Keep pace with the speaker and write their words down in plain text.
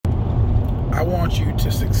I want you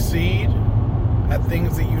to succeed at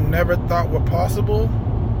things that you never thought were possible,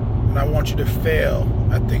 and I want you to fail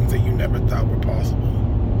at things that you never thought were possible.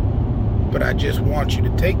 But I just want you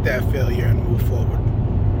to take that failure and move forward.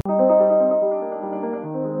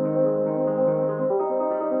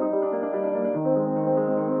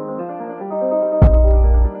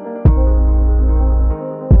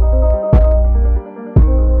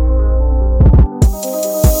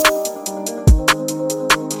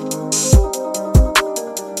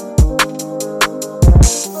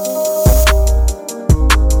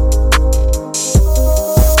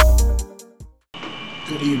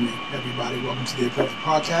 Good evening, everybody. Welcome to the Imperfect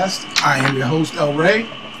podcast. I am your host, El Ray.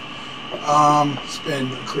 It's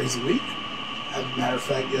been a crazy week. As a matter of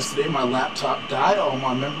fact, yesterday my laptop died. All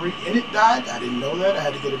my memory in it died. I didn't know that. I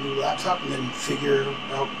had to get a new laptop and then figure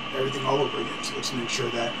out everything all over again. So let's make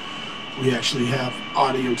sure that we actually have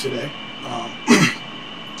audio today.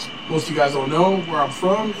 Most of you guys don't know where I'm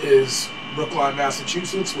from is Brookline,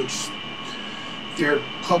 Massachusetts, which their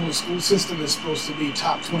public school system is supposed to be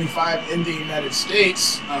top 25 in the United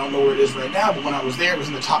States. I don't know where it is right now, but when I was there, it was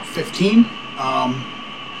in the top 15.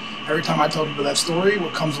 Every time I tell people that story,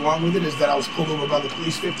 what comes along with it is that I was pulled over by the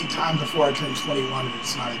police 50 times before I turned 21, and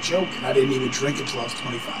it's not a joke, and I didn't even drink until I was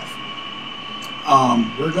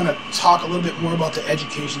 25. We're going to talk a little bit more about the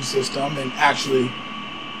education system and actually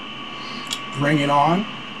bringing on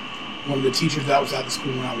one of the teachers that was at the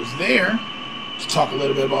school when I was there to talk a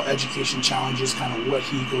little bit about education challenges, kind of what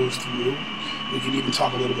he goes through. We can even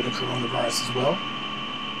talk a little bit of coronavirus as well.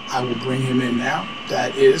 I will bring him in now.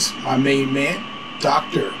 That is my main man,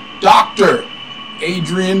 Dr.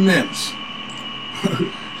 Adrian Mims.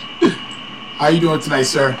 How you doing tonight,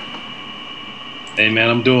 sir? Hey, man,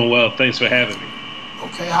 I'm doing well. Thanks for having me.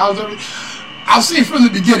 Okay, how's everything? I'll say from the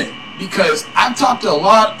beginning, because I've talked to a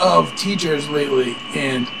lot of teachers lately,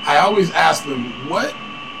 and I always ask them,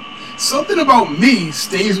 something about me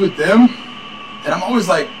stays with them, and I'm always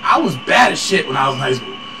like, I was bad as shit when I was in high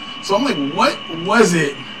school. So I'm like, what was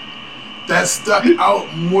it that stuck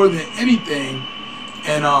out more than anything?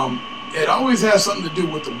 And it always has something to do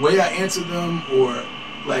with the way I answered them, or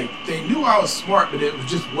like they knew I was smart, but it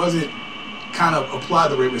just wasn't kind of applied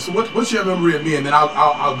the right way. So what's your memory of me? And then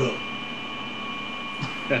I'll go.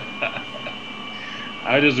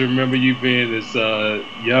 I just remember you being this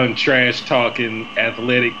young, trash-talking,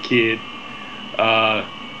 athletic kid.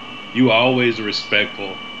 You were always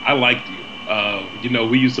respectful. I liked you.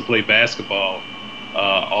 We used to play basketball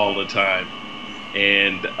all the time,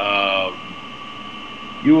 and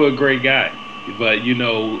you were a great guy. But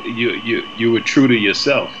you were true to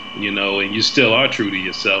yourself. And you still are true to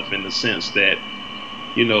yourself in the sense that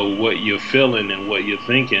what you're feeling and what you're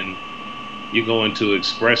thinking, you're going to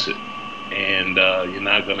express it. And you're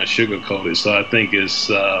not going to sugarcoat it. So I think it's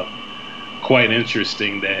quite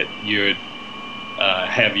interesting that you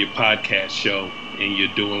have your podcast show and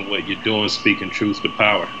you're doing what you're doing, speaking truth to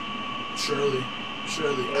power. Surely.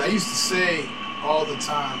 I used to say all the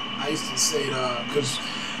time, because,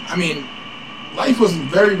 life wasn't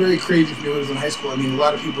very, very crazy for me when I was in high school. A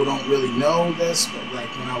lot of people don't really know this, but like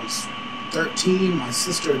when I was 13, my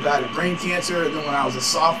sister died of brain cancer. And then when I was a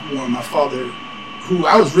sophomore, my father, who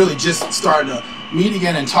I was really just starting to meet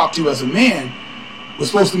again and talk to as a man,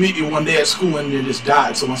 was supposed to meet me one day at school and then just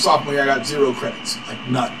died. So my sophomore year, I got 0 credits, like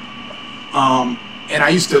none. And I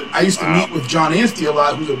used to meet with John Anstey a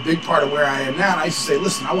lot, who's a big part of where I am now. And I used to say,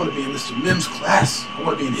 listen, I want to be in Mr. Mims' class. I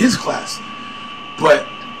want to be in his class. But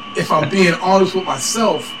if I'm being honest with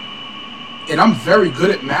myself, and I'm very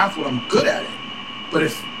good at math when I'm good at it, but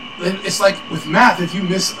if it's like with math, if you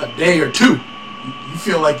miss a day or two, you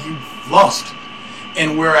feel like you've lost.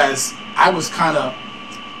 And whereas I was kind of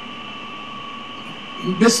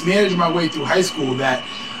mismanaging my way through high school, that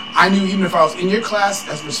I knew even if I was in your class,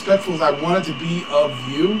 as respectful as I wanted to be of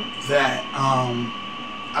you, that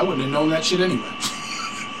I wouldn't have known that shit anyway.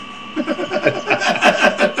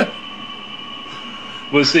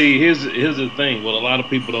 Well, see, here's the thing. What a lot of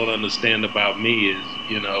people don't understand about me is,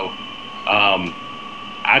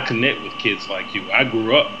 I connect with kids like you. I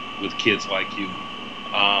grew up with kids like you.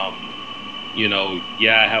 I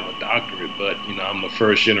have a doctorate, but, I'm the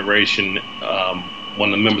first generation, one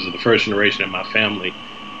of the members of the first generation in my family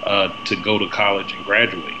to go to college and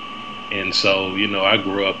graduate. And so, I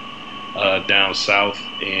grew up down south,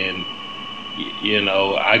 and,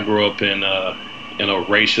 I grew up in a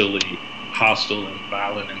racially hostile and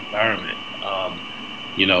violent environment.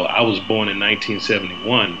 I was born in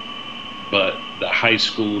 1971, but the high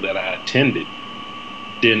school that I attended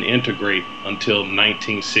didn't integrate until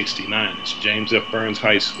 1969. It's James F. Burns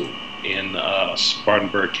High School in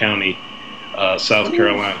Spartanburg County, South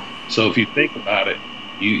Carolina. So if you think about it,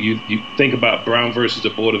 you think about Brown versus the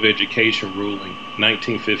Board of Education ruling,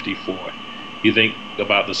 1954. You think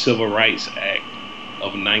about the Civil Rights Act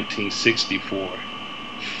of 1964.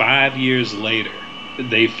 5 years later,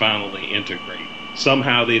 they finally integrate.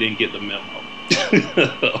 Somehow they didn't get the memo,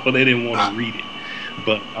 or they didn't want to read it.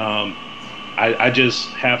 But I just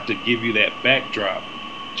have to give you that backdrop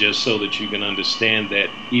just so that you can understand that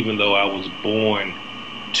even though I was born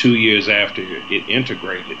 2 years after it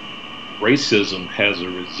integrated, racism has a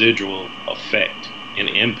residual effect and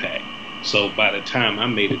impact. So by the time I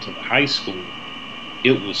made it to the high school,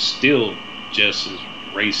 it was still just as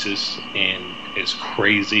racist and as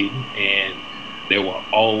crazy, and there were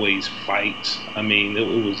always fights. I mean, it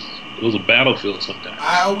was a battlefield sometimes.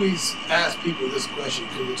 I always ask people this question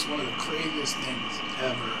because it's one of the craziest things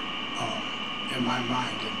ever in my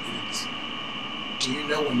mind, and it's, do you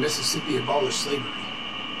know when Mississippi abolished slavery?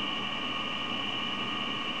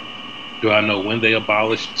 Do I know when they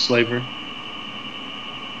abolished slavery?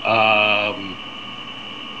 No.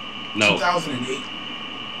 2008.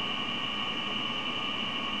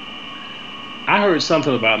 I heard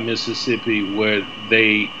something about Mississippi where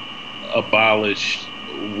they abolished,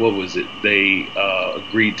 what was it? They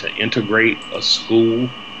agreed to integrate a school.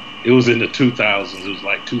 It was in the 2000s. It was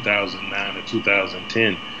like 2009 or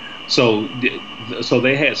 2010. So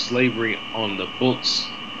they had slavery on the books,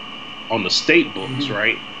 on the state books,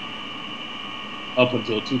 right? Up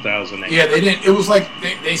until 2008. Yeah, they didn't. It was like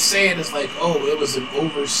they say it as like, oh, it was an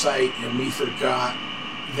oversight and we forgot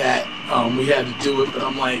that we had to do it. But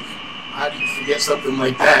I'm like, how do you forget something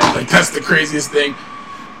like that? Like, that's the craziest thing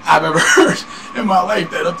I've ever heard in my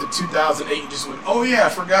life. That up to 2008, you just went, oh yeah, I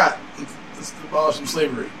forgot. Let's abolish some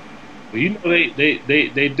slavery. Well, you know,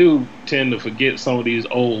 they do tend to forget some of these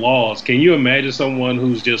old laws. Can you imagine someone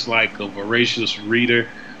who's just like a voracious reader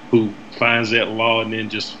who finds that law and then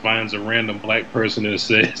just finds a random black person and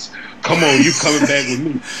says, come on, you coming back with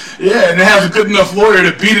me? Yeah, and they have a good enough lawyer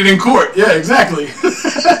to beat it in court. Yeah, exactly.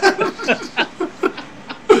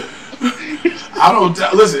 I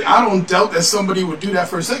don't doubt that somebody would do that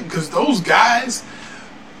for a second, because those guys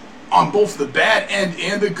on both the bad end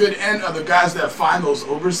and the good end are the guys that find those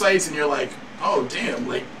oversights, and you're like, oh damn,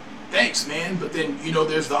 like, thanks man. But then, you know,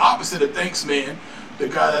 there's the opposite of thanks man, the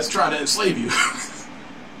guy that's trying to enslave you.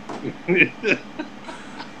 Can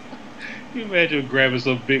you imagine grabbing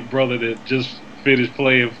some big brother that just finished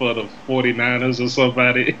playing for the 49ers or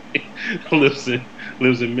somebody,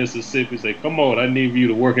 lives in Mississippi, say, come on, I need you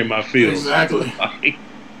to work in my field. Exactly.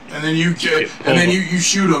 And then you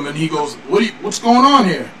shoot him and he goes, what's going on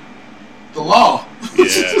here? The law.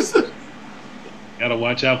 Yeah. Gotta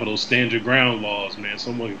watch out for those stand your ground laws, man.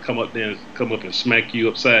 Someone can come up and smack you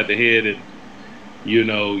upside the head, and you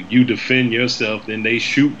know, you defend yourself, then they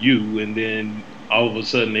shoot you, and then all of a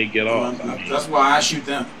sudden they get off. That's why I shoot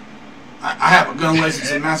them. I have a gun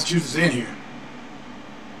license in Massachusetts in here.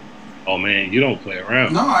 Oh man, you don't play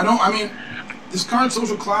around. No, I don't. I mean, this current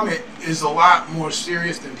social climate is a lot more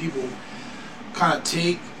serious than people kind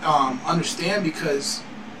of understand, because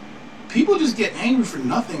people just get angry for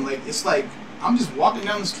nothing. Like, it's like, I'm just walking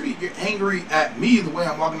down the street, you're angry at me the way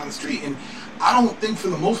I'm walking down the street. And I don't think, for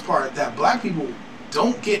the most part, that black people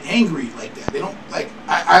don't get angry like that. They don't, like,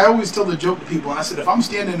 I always tell the joke to people, and I said, if I'm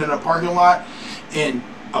standing in a parking lot and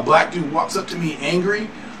a black dude walks up to me angry,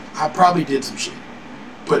 I probably did some shit.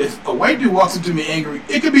 But if a white dude walks up to me angry,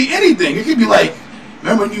 it could be anything. It could be like,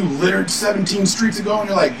 remember when you littered 17 streets ago and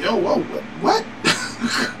you're like, yo, whoa, what?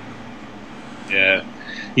 Yeah.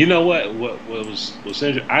 You know what was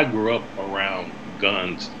interesting? I grew up around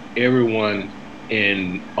guns. Everyone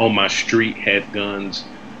on my street had guns.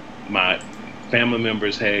 My family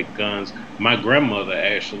members had guns. My grandmother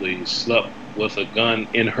actually slept with a gun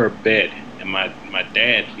in her bed, and my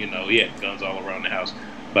dad, you know, he had guns all around the house.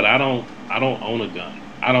 But I don't own a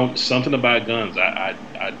gun. Something about guns. I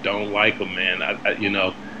don't like them, man.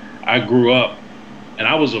 I grew up, and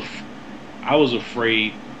I was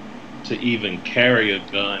afraid to even carry a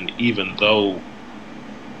gun, even though,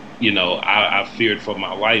 you know, I feared for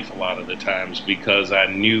my life a lot of the times, because I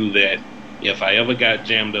knew that if I ever got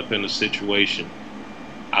jammed up in a situation,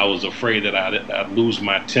 I was afraid that I'd lose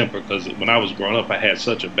my temper, because when I was growing up, I had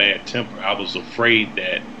such a bad temper. I was afraid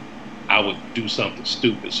that I would do something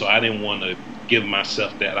stupid, so I didn't want to give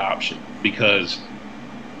myself that option, because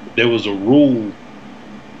there was a rule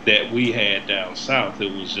that we had down south.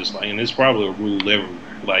 It was just like, and it's probably a rule everywhere,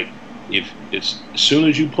 like, if it's, as soon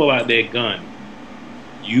as you pull out that gun,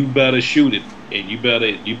 you better shoot it, and you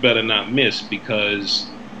better not miss, because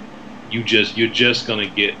you're just gonna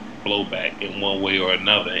get blowback in one way or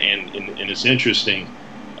another. And it's interesting.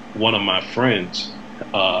 One of my friends,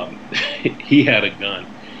 um, he had a gun,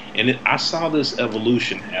 and I saw this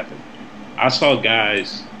evolution happen. I saw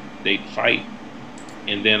guys, they'd fight,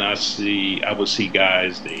 and then I would see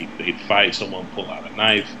guys, they'd fight, someone pull out a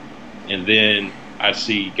knife, and then I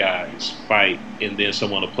see guys fight, and then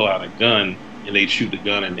someone will pull out a gun and they shoot the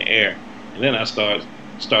gun in the air, and then I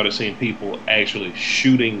started seeing people actually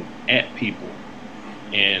shooting at people,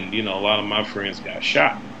 and a lot of my friends got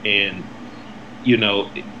shot, and you know,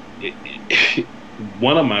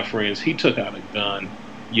 one of my friends, he took out a gun.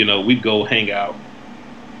 We'd go hang out,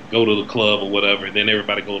 go to the club or whatever, and then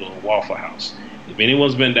everybody go to the Waffle House. If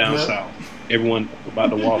anyone's been down south, everyone about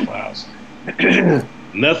the Waffle House.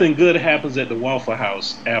 Nothing good happens at the Waffle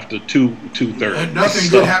House after 2:30. And nothing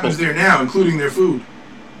good happens there now, including their food.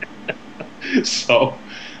 So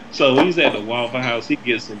he's at the Waffle House. He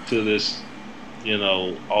gets into this,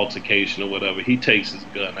 altercation or whatever. He takes his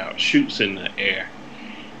gun out, shoots in the air,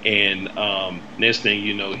 and next thing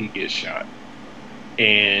you know, he gets shot.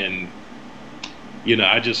 And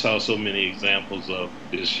I just saw so many examples of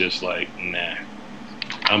it's just like, nah,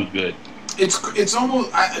 I'm good. It's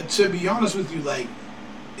almost, to be honest with you, like,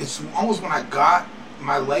 it's almost when I got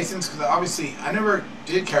my license, because obviously I never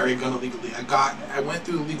did carry a gun illegally. I went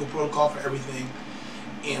through the legal protocol for everything,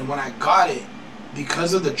 and when I got it,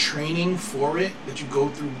 because of the training for it that you go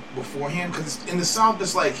through beforehand, because in the South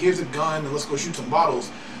it's like, here's a gun and let's go shoot some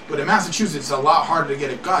bottles, but in Massachusetts it's a lot harder to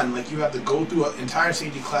get a gun. Like, you have to go through an entire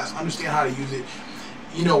safety class, understand how to use it.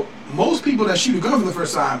 Most people that shoot a gun for the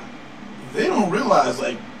first time, they don't realize,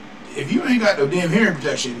 like, if you ain't got no damn hearing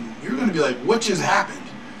protection, you're gonna be like, what just happened?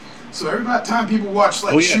 So every time people watch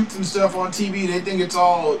shoots and stuff on TV, they think it's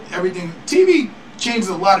all everything. TV changes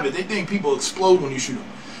a lot of it. They think people explode when you shoot them,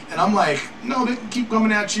 and I'm like, no, they keep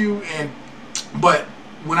coming at you. But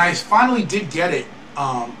when I finally did get it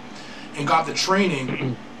and got the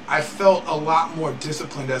training, I felt a lot more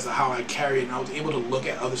disciplined as to how I carried it, and I was able to look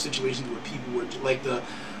at other situations where people were like the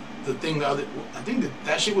thing. I think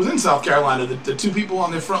that shit was in South Carolina. The two people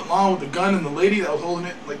on their front lawn with the gun and the lady that was holding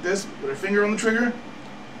it like this with her finger on the trigger.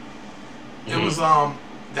 It was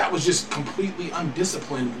that was just completely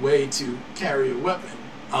undisciplined way to carry a weapon.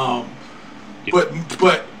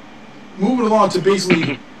 But moving along to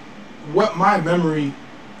basically what my memory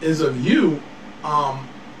is of you,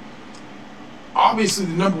 obviously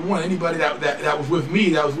the number one, anybody that was with me,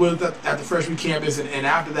 that was with at the freshman campus, and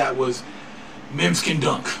after that was Mims can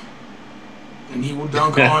dunk, and he will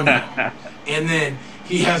dunk on you, and then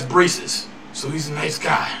he has braces, so he's a nice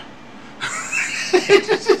guy.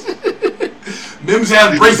 Mims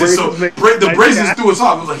has braces, so the braces threw us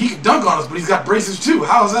off. It was like, he can dunk on us, but he's got braces too.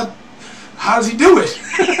 How does he do it?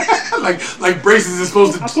 like braces is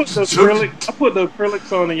supposed to. I put the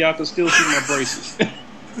acrylics on, and y'all can still see my braces.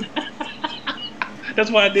 That's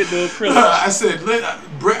why I did the acrylics. I said,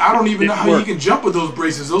 I don't even know how you can jump with those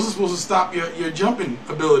braces. Those are supposed to stop your jumping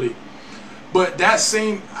ability. But that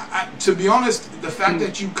same, to be honest, the fact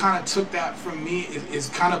that you kind of took that from me is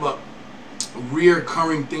kind of a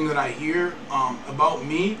reoccurring thing that I hear about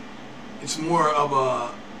me. It's more of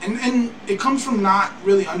a, and it comes from not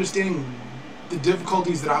really understanding the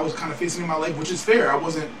difficulties that I was kind of facing in my life, which is fair. I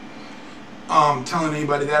wasn't telling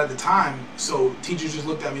anybody that at the time, so teachers just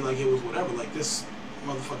looked at me like it was whatever, like, this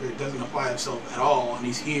motherfucker doesn't apply himself at all, and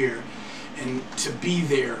he's here, and to be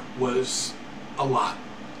there was a lot.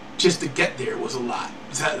 Just to get there was a lot.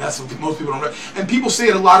 That's what most people don't know. And people say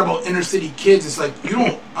it a lot about inner city kids. It's like, you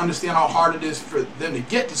don't understand how hard it is for them to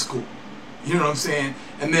get to school. You know what I'm saying?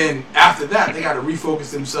 And then after that, they got to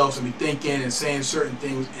refocus themselves and be thinking and saying certain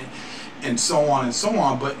things and so on and so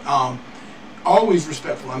on. But always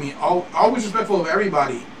respectful. I mean, always respectful of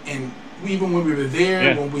everybody. And even when we were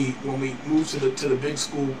there, when we moved to the big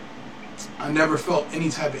school, I never felt any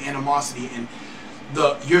type of animosity. And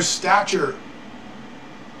your stature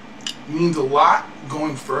means a lot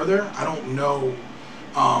going further. I don't know.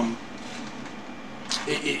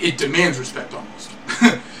 It demands respect almost.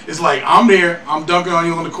 It's like, I'm there, I'm dunking on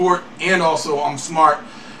you on the court, and also I'm smart.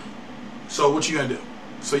 So what you gonna do?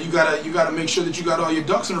 So you gotta make sure that you got all your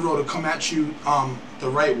ducks in a row to come at you the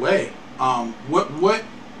right way. What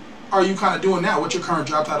are you kind of doing now? What's your current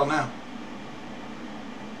job title now?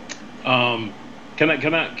 Can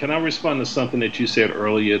I respond to something that you said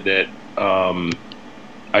earlier that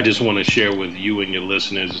I just want to share with you and your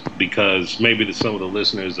listeners, because maybe some of the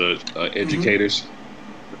listeners are educators.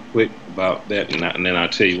 Quick about that, and then I'll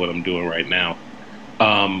tell you what I'm doing right now.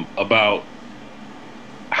 About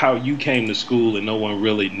how you came to school and no one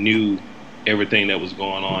really knew everything that was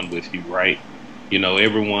going on with you, right?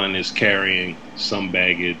 Everyone is carrying some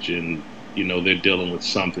baggage, and they're dealing with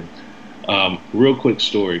something. Real quick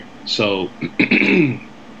story. So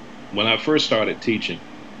when I first started teaching,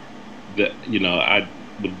 I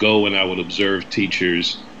would go and I would observe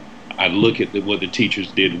teachers. I'd look at what the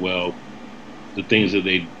teachers did well, the things that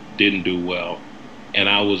they didn't do well, and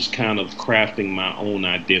I was kind of crafting my own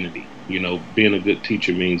identity. Being a good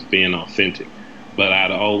teacher means being authentic, but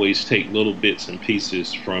I'd always take little bits and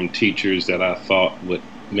pieces from teachers that I thought would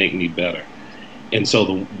make me better. And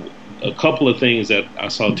so a couple of things that I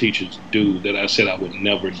saw teachers do that I said I would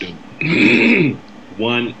never do.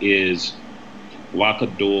 One is lock a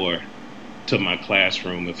door to my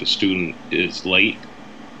classroom if a student is late.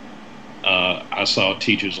 I saw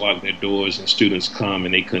teachers lock their doors and students come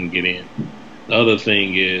and they couldn't get in. The other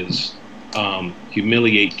thing is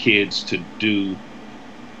humiliate kids to do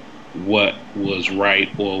what was right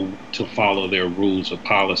or to follow their rules or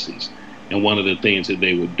policies. And one of the things that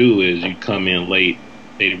they would do is you come in late,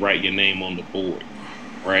 they'd write your name on the board,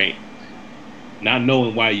 right? Not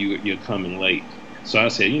knowing why you're coming late. So I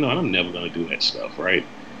said, I'm never going to do that stuff, right?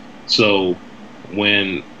 So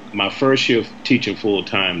when my first year of teaching full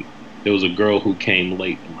time, there was a girl who came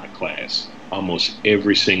late in my class almost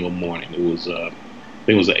every single morning. It was, I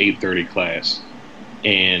think it was an 8:30 class.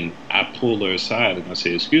 And I pulled her aside and I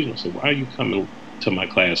said, excuse me, I said, why are you coming to my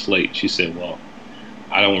class late? She said, well,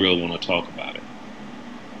 I don't really want to talk about it.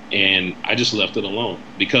 And I just left it alone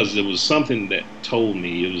because there was something that told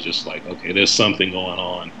me, it was just like, okay, there's something going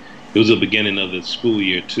on. It was the beginning of the school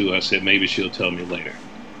year too. I said, maybe she'll tell me later.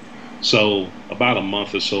 So about a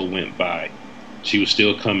month or so went by. She was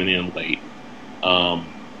still coming in late,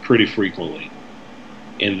 pretty frequently.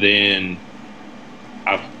 And then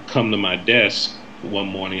I've come to my desk one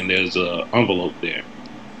morning and there's an envelope there.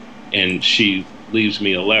 And she leaves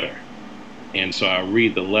me a letter. And so I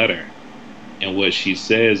read the letter. And what she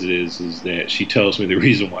says is that she tells me the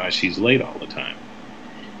reason why she's late all the time.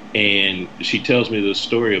 And she tells me the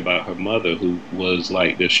story about her mother who was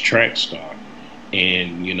like this track star.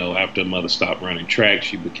 And, after her mother stopped running track,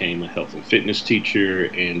 she became a health and fitness teacher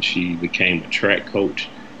and she became a track coach.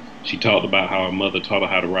 She talked about how her mother taught her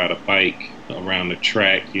how to ride a bike around the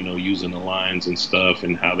track, using the lines and stuff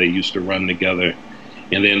and how they used to run together.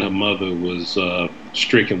 And then her mother was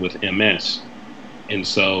stricken with MS. And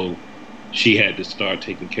so she had to start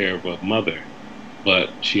taking care of her mother. But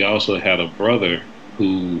she also had a brother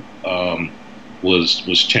who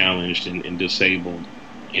was challenged and disabled.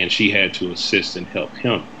 And she had to assist and help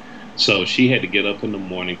him. So she had to get up in the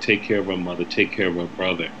morning, take care of her mother, take care of her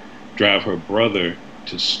brother, drive her brother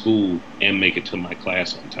to school, and make it to my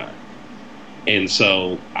class on time. And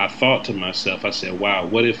so I thought to myself, I said, wow,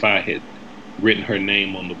 what if I had written her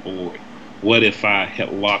name on the board? What if I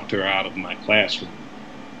had locked her out of my classroom?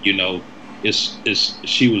 She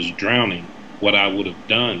was drowning. What I would have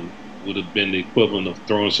done would have been the equivalent of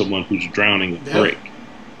throwing someone who's drowning a brick.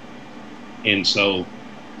 And so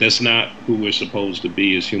that's not who we're supposed to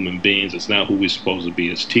be as human beings. It's not who we're supposed to be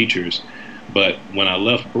as teachers. But when I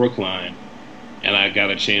left Brookline and I got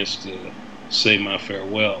a chance to say my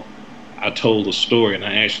farewell, I told a story and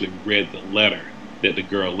I actually read the letter that the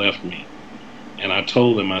girl left me. And I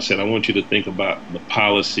told them, I said, I want you to think about the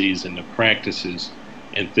policies and the practices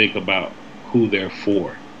and think about who they're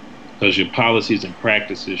for. Because your policies and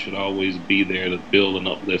practices should always be there to build and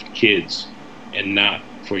uplift kids and not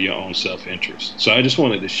for your own self-interest. So I just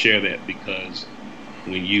wanted to share that because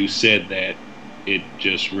when you said that, it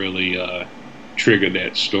just really triggered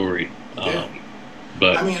that story.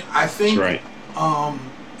 But I mean, I think, that's right.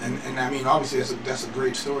 And I mean, obviously that's a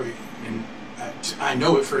great story, and I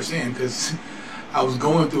know it firsthand because I was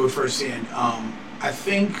going through it firsthand. I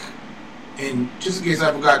think, and just in case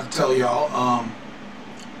I forgot to tell y'all,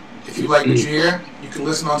 if you like what you hear, you can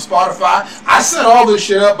listen on Spotify. I set all this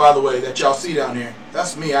shit up, by the way, that y'all see down here.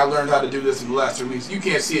 That's me. I learned how to do this in the last 3 weeks. You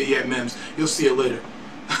can't see it yet, Mims. You'll see it later.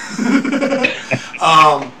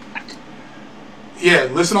 Yeah,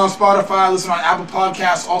 listen on Spotify, listen on Apple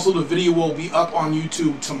Podcasts. Also, the video will be up on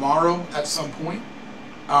YouTube tomorrow at some point.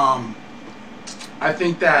 I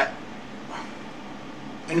think that.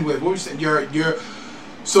 Anyway, what were you saying?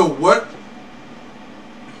 So what?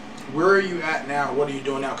 Where are you at now? What are you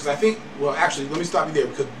doing now? Because I think, well, actually, let me stop you there.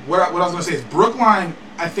 Because what I was going to say is Brookline,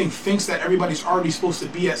 I think, thinks that everybody's already supposed to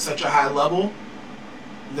be at such a high level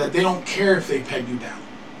that they don't care if they peg you down.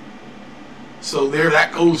 So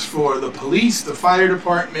that goes for the police, the fire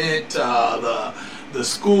department, the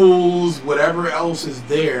schools, whatever else is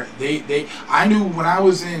there. I knew when I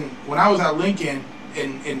was at Lincoln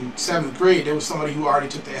in 7th grade, there was somebody who already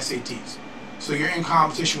took the SATs. So you're in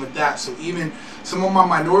competition with that. So even some of my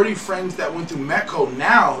minority friends that went through Metco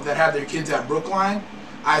now that have their kids at Brookline,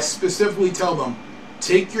 I specifically tell them,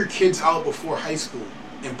 take your kids out before high school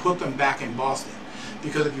and put them back in Boston.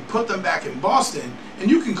 Because if you put them back in Boston, and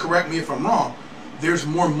you can correct me if I'm wrong, there's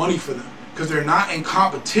more money for them. Because they're not in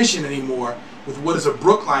competition anymore with what is a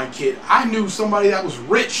Brookline kid. I knew somebody that was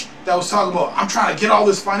rich that was talking about, I'm trying to get all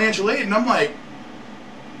this financial aid. And I'm like,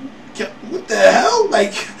 what the hell?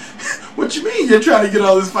 Like, what you mean you're trying to get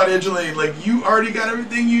all this financial aid? Like, you already got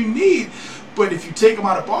everything you need. But if you take them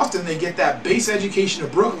out of Boston, they get that base education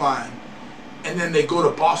of Brookline, and then they go to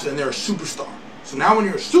Boston and they're a superstar. So now when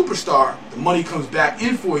you're a superstar, the money comes back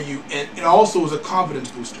in for you, and it also is a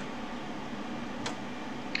confidence booster.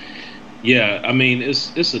 Yeah, I mean,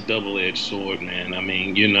 it's a double-edged sword, man. I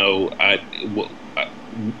mean, you know,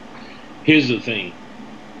 here's the thing.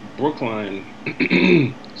 Brookline,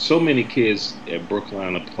 so many kids at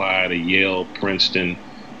Brookline apply to Yale, Princeton,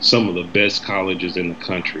 some of the best colleges in the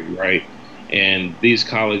country, right? And these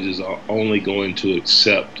colleges are only going to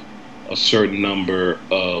accept a certain number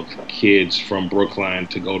of kids from Brookline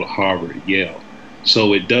to go to Harvard, Yale.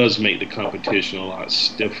 So it does make the competition a lot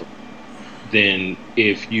stiffer than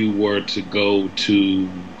if you were to go to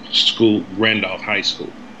school, Randolph High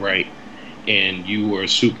School, right? And you were a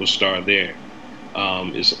superstar there.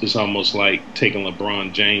 It's almost like taking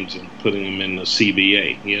LeBron James and putting him in the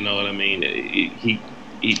CBA. You know what I mean? He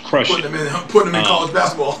crushed putting him in college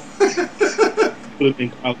basketball. Put him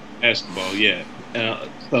in college basketball, yeah.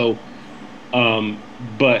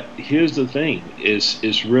 But here's the thing: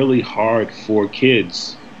 it's really hard for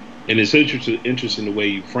kids. And it's interesting the way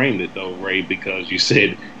you framed it, though, Ray, because you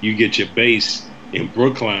said you get your base in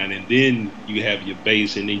Brookline, and then you have your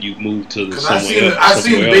base, and then you move to the somewhere else. I've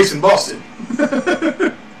seen the base in Boston.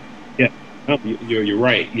 Yeah, you're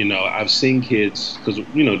right. You know, I've seen kids because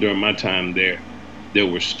during my time there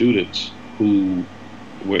were students who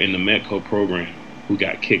were in the Metco program who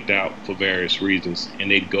got kicked out for various reasons,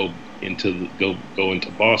 and they'd go into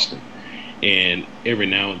Boston. And every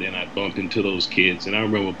now and then I'd bump into those kids. And I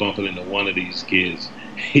remember bumping into one of these kids.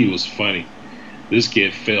 He was funny. This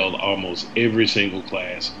kid failed almost every single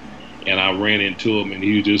class. And I ran into him and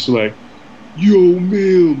he was just like, "Yo,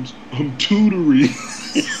 Mims, I'm tutoring."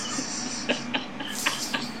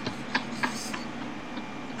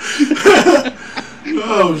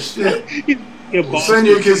 Oh, shit. Send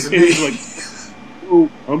your kids to me. He's like, "Oh,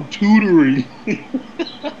 I'm tutoring."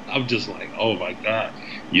 I'm just like, oh my God.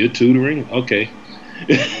 You're tutoring? Okay.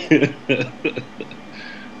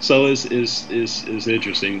 So it's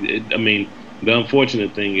interesting. I mean, the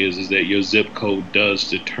unfortunate thing is that your zip code does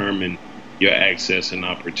determine your access and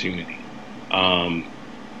opportunity.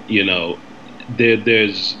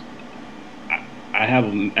 There's I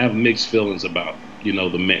have mixed feelings about the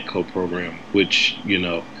Metco program, which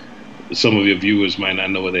some of your viewers might not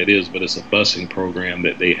know what that is, but it's a busing program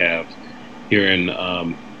that they have here in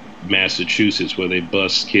Massachusetts, where they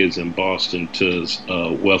bus kids in Boston to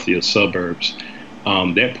wealthier suburbs.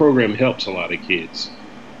 That program helps a lot of kids,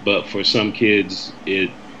 but for some kids,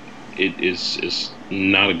 it is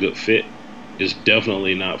not a good fit. It's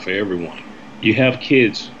definitely not for everyone. You have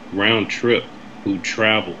kids round trip who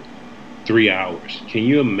travel 3 hours. Can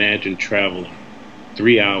you imagine traveling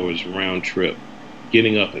 3 hours round trip,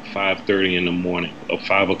 getting up at 5:30 in the morning or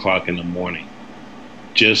 5 o'clock in the morning,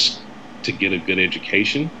 just to get a good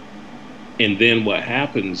education? And then what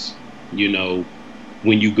happens,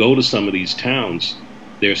 when you go to some of these towns,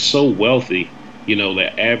 they're so wealthy,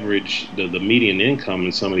 the average, the median income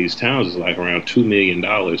in some of these towns is like around $2 million.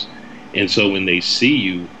 And so when they see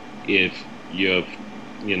you, if your,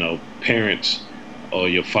 parents or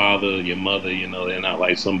your father, your mother, they're not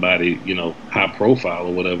like somebody, high profile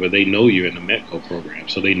or whatever, they know you're in the Metco program.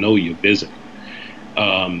 So they know you're visiting.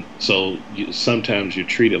 Sometimes you're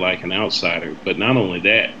treated like an outsider, but not only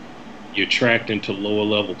that, you're tracked into lower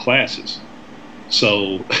level classes.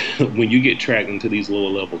 So when you get tracked into these lower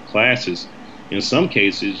level classes, in some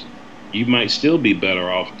cases, you might still be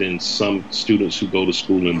better off than some students who go to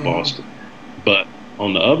school in Boston. But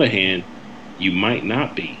on the other hand, you might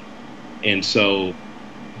not be. And so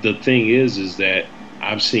the thing is that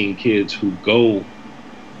I've seen kids who go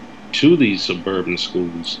to these suburban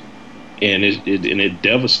schools, and it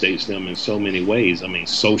devastates them in so many ways. I mean,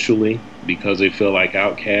 socially, because they feel like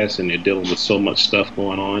outcasts and they're dealing with so much stuff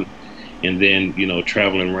going on, and then,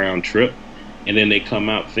 traveling round trip, and then they come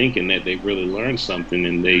out thinking that they really learned something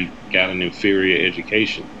and they got an inferior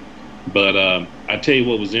education. But I tell you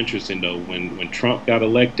what was interesting, though, when Trump got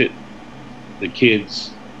elected, the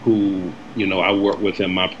kids who, I work with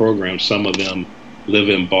in my program, some of them live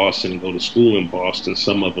in Boston and go to school in Boston.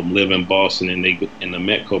 Some of them live in Boston and they go in the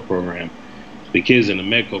Metco program. The kids in the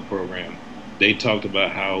Metco program, they talked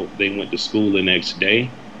about how they went to school the next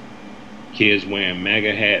day. Kids wearing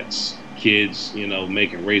MAGA hats, kids, you know,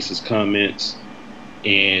 making racist comments,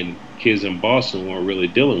 and kids in Boston weren't really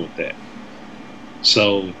dealing with that.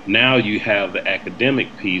 So now you have the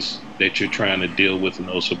academic piece that you're trying to deal with in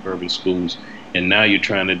those suburban schools, and now you're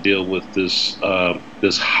trying to deal with this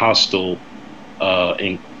hostile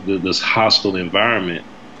environment.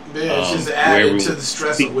 Yeah, it's just added to the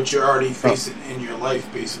stress of what you're already facing in your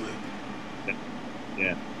life, basically.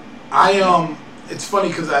 Yeah. It's funny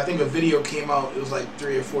because I think a video came out, it was like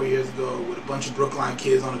 3 or 4 years ago, with a bunch of Brookline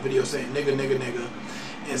kids on a video saying nigga, nigga, nigga.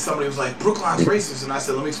 And somebody was like, Brookline's racist. And I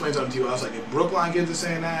said, let me explain something to you. I was like, if Brookline kids are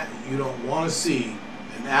saying that, you don't want to see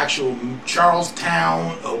an actual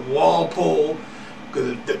Charlestown, a Walpole. Because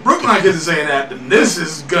if the Brookline kids are saying that, then this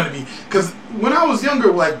is going to be... Because when I was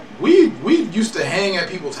younger, like, we used to hang at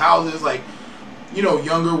people's houses, like, you know,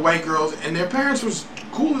 younger white girls, and their parents was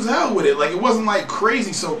cool as hell with it. Like, it wasn't, like,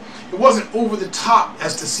 crazy. So it wasn't over the top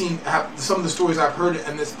as to seeing some of the stories I've heard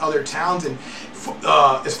in this other towns. And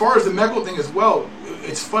as far as the Mecco thing as well,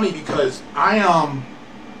 it's funny because I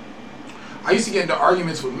used to get into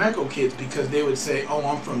arguments with Mecco kids because they would say, oh,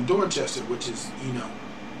 I'm from Dorchester, which is, you know,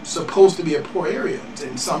 supposed to be a poor area.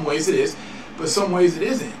 In some ways it is, but some ways it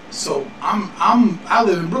isn't. So I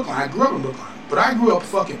live in Brooklyn. I grew up in Brooklyn, but I grew up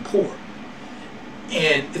fucking poor.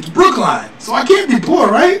 And it's Brookline, so I can't be poor,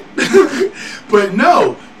 right? But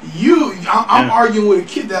no, I'm arguing with a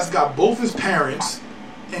kid that's got both his parents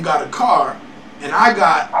and got a car, and I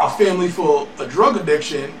got a family full of drug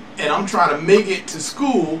addiction, and I'm trying to make it to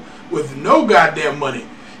school with no goddamn money.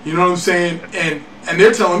 You know what I'm saying? And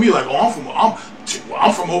they're telling me like, oh,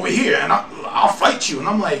 I'm from over here, and I'll fight you. And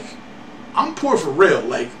I'm like, I'm poor for real.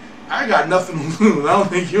 Like, I got nothing to lose. I don't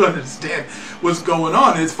think you understand what's going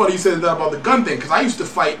on. And it's funny you said that about the gun thing, because I used to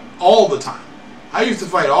fight all the time.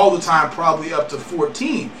 Probably up to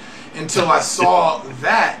 14, until I saw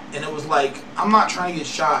that, and it was like, I'm not trying to get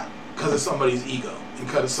shot because of somebody's ego and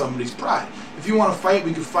because of somebody's pride. If you want to fight,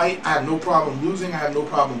 we can fight. I have no problem losing. I have no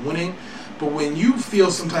problem winning. But when you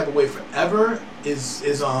feel some type of way forever is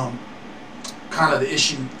kind of the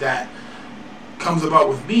issue that comes about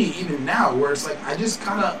with me even now, where it's like I just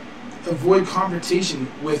kind of avoid confrontation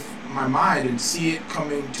with my mind and see it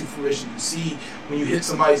coming to fruition, and see when you hit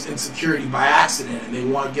somebody's insecurity by accident and they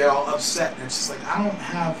want to get all upset, and it's just like, I don't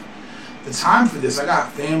have the time for this. I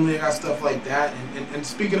got family, I got stuff like that. And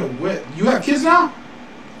speaking of which, you have kids now?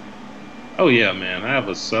 Oh yeah, man. I have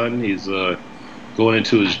a son. He's going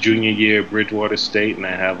into his junior year at Bridgewater State, and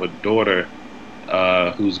I have a daughter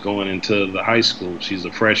who's going into the high school. She's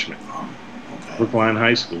a freshman. Okay. Brookline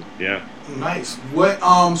High School. Yeah. Nice.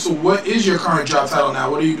 So what is your current job title now?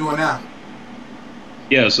 What are you doing now?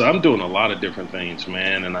 Yeah, so I'm doing a lot of different things,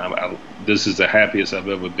 man, and this is the happiest I've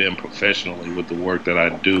ever been professionally with the work that I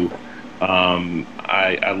do.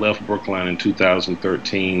 I left Brookline in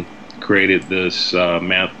 2013, created this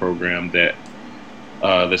math program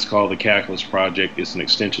that's called the Calculus Project. It's an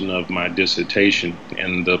extension of my dissertation,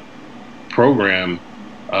 and the program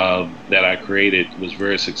that I created was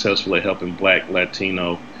very successful at helping Black,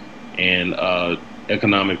 Latino, and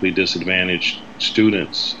economically disadvantaged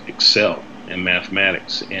students excel in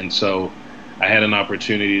mathematics. And so I had an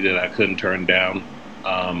opportunity that I couldn't turn down.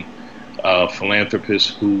 A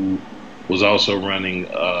philanthropist who was also running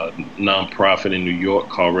a nonprofit in New York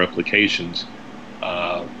called Replications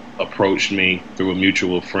approached me through a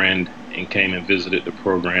mutual friend and came and visited the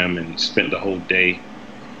program and spent the whole day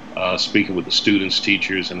speaking with the students,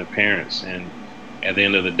 teachers, and the parents. And at the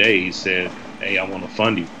end of the day, he said, hey, I want to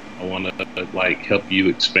fund you. I want to help you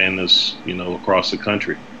expand this, across the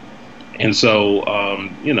country. And so,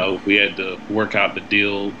 we had to work out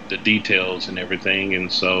the details and everything.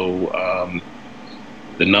 And so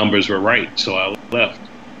the numbers were right. So I left.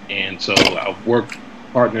 And so I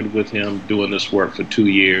partnered with him doing this work for 2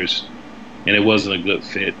 years, and it wasn't a good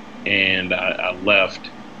fit. And I left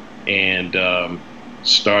and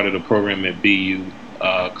started a program at BU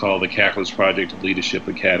called the Calculus Project Leadership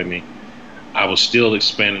Academy. I was still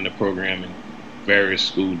expanding the program in various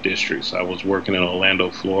school districts. I was working in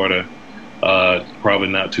Orlando, Florida, probably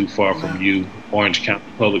not too far from you, Orange County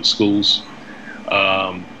Public Schools.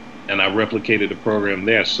 And I replicated the program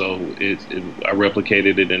there. So I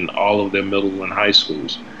replicated it in all of their middle and high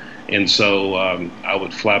schools. And so I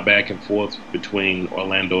would fly back and forth between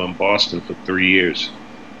Orlando and Boston for 3 years.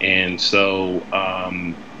 And so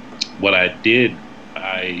what I did,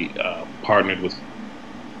 I partnered with,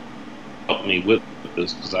 helped me with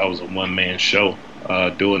this, because I was a one-man show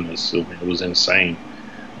doing this. So it was insane.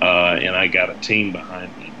 And I got a team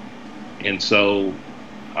behind me. And so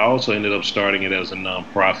I also ended up starting it as a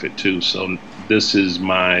nonprofit too. So this is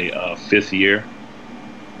my 5th year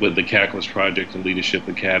with the Calculus Project and Leadership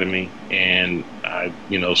Academy, and I,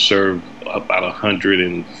 serve about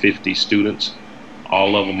 150 students.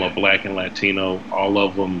 All of them are Black and Latino. All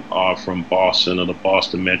of them are from Boston or the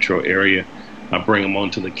Boston metro area. I bring them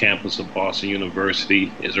onto the campus of Boston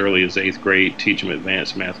University as early as 8th grade, teach them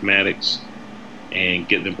advanced mathematics, and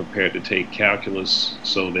get them prepared to take calculus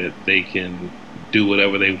so that they can do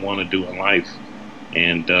whatever they want to do in life,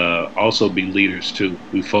 and also be leaders too.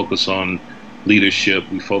 We focus on leadership,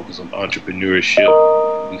 we focus on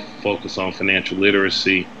entrepreneurship, we focus on financial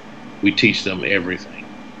literacy. We teach them everything.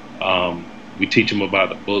 We teach them about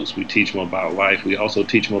the books, we teach them about life, we also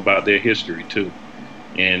teach them about their history too,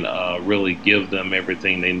 and really give them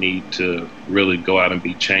everything they need to really go out and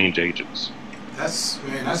be change agents. That's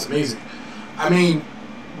amazing. I mean,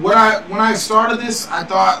 when I started this, I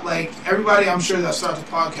thought, like, everybody I'm sure that starts a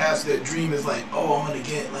podcast, their dream is like, oh, I'm going to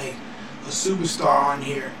get like a superstar on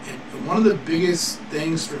here. And one of the biggest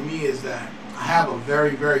things for me is that I have a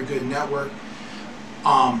very, very good network.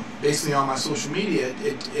 Basically on my social media,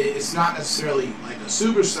 it's not necessarily like a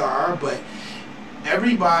superstar, but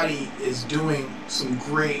everybody is doing some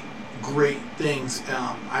great things.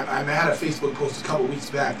 I had a Facebook post a couple weeks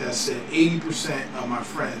back that said 80% of my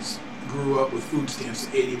friends grew up with food stamps,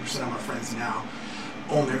 and 80% of my friends now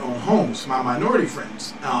own their own homes, my minority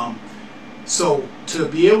friends. So to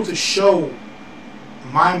be able to show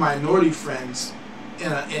my minority friends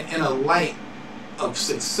in a light of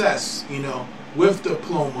success, with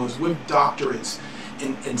diplomas, with doctorates,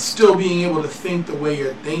 and still being able to think the way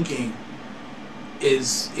you're thinking,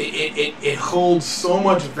 it holds so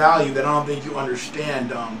much value that I don't think you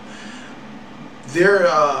understand.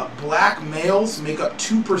 Black males make up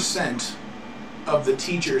 2% of the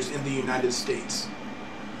teachers in the United States.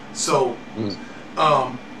 So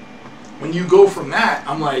when you go from that,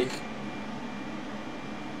 I'm like,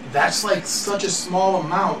 that's like such a small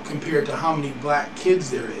amount compared to how many black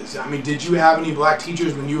kids there is. I mean, did you have any black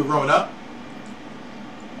teachers when you were growing up?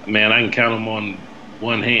 Man, I can count them on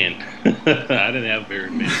one hand. I didn't have very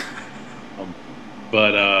many.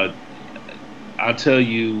 But I'll tell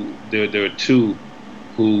you, there are two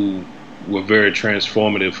who were very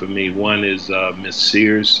transformative for me. One is Miss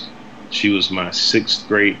Sears. She was my 6th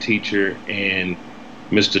grade teacher, and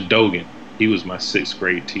Mr. Dogan, he was my 6th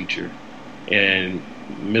grade teacher. And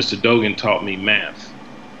Mr. Dogan taught me math,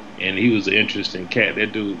 and he was an interesting cat.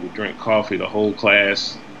 That dude would drink coffee the whole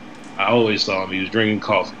class. I always saw him. He was drinking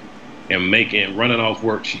coffee and running off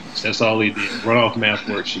worksheets. That's all he did, run off math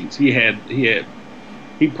worksheets.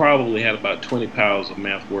 He probably had about 20 piles of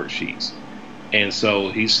math worksheets. And so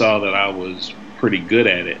he saw that I was pretty good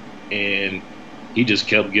at it, and he just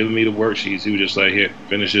kept giving me the worksheets. He was just like, here,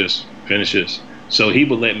 finish this. So he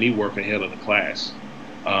would let me work ahead of the class.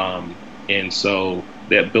 And so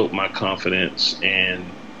that built my confidence. And,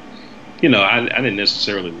 I didn't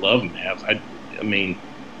necessarily love math. I mean,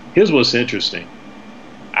 here's what's interesting.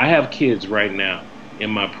 I have kids right now in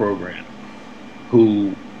my program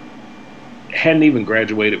who hadn't even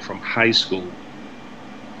graduated from high school,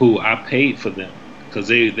 who I paid for them because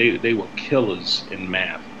they were killers in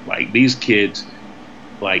math. Like, these kids,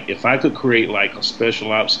 like, if I could create like a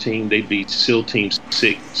special ops team, they'd be SEAL Team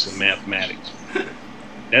 6 in mathematics.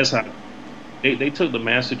 That's how they took the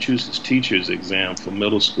Massachusetts teachers exam for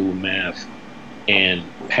middle school math and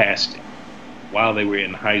passed it while they were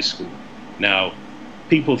in high school. Now,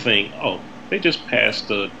 people think, oh, they just passed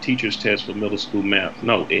the teacher's test for middle school math.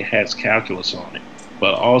 No, it has calculus on it.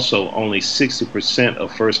 But also only 60%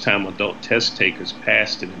 of first-time adult test takers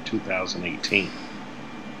passed it in 2018.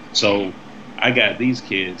 So I got these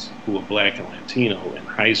kids who are Black and Latino in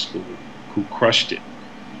high school who crushed it.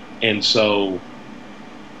 And so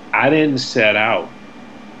I didn't set out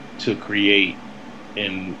to create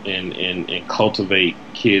and cultivate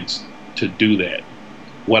kids to do that.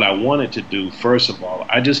 What I wanted to do, first of all,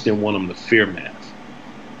 I just didn't want them to fear math.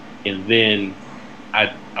 And then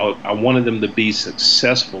I wanted them to be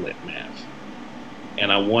successful at math.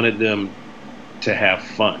 And I wanted them to have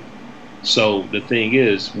fun. So the thing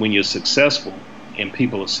is, when you're successful and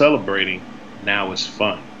people are celebrating, now it's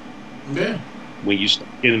fun. Yeah. When you start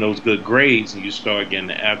getting those good grades and you start getting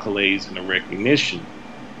the accolades and the recognition,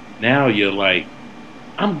 now you're like,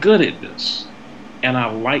 I'm good at this. And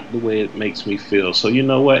I like the way it makes me feel. So you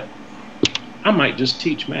know what? I might just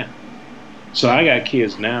teach math. So I got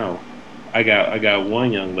kids now. I got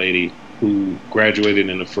one young lady who graduated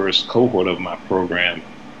in the first cohort of my program,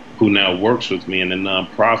 who now works with me in a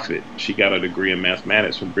nonprofit. She got a degree in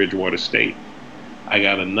mathematics from Bridgewater State. I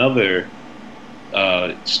got another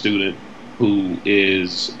student who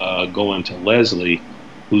is going to Leslie,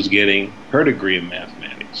 who's getting her degree in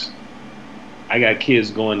mathematics. I got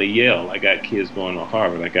kids going to Yale. I got kids going to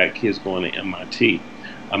Harvard. I got kids going to MIT.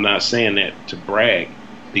 I'm not saying that to brag,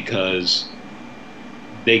 because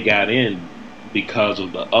they got in because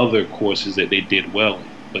of the other courses that they did well in.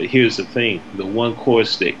 But here's the thing, the one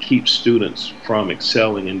course that keeps students from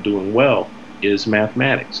excelling and doing well is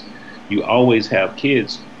mathematics. You always have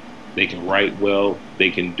kids, they can write well, they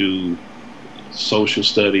can do social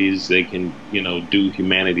studies, they can, do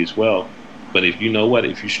humanities well. But if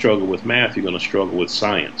if you struggle with math, you're going to struggle with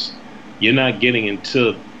science. You're not getting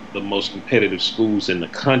into the most competitive schools in the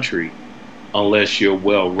country unless you're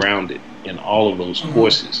well-rounded in all of those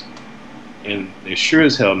courses. And they're sure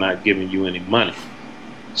as hell not giving you any money.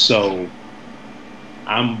 So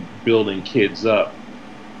I'm building kids up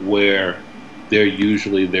where they're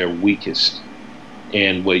usually their weakest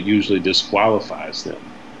and what usually disqualifies them.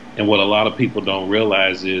 And what a lot of people don't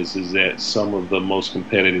realize is that some of the most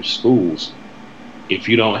competitive schools, if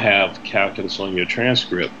you don't have calculus on your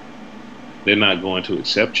transcript, they're not going to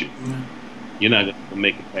accept you. Yeah. You're not going to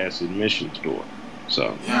make it past the admissions door.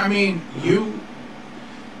 So yeah, I mean,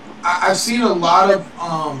 I've seen a lot of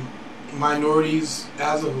minorities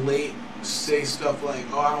as of late say stuff like,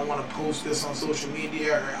 oh, I don't want to post this on social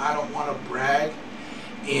media, or I don't want to brag.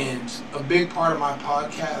 And a big part of my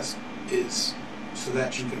podcast is so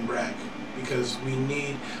that you can brag, because we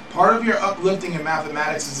need, part of your uplifting in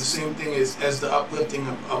mathematics is the same thing as the uplifting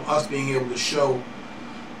of us being able to show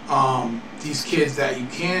these kids that you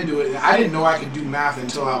can do it. I didn't know I could do math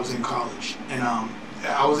until I was in college, and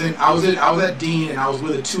I was at Dean, and I was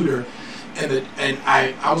with a tutor, and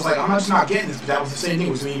I was like, I'm just not getting this, but that was the same thing.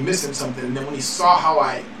 It was me missing something. And then when he saw how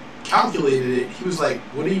I calculated it, he was like,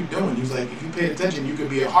 what are you doing? He was like, if you paid attention, you could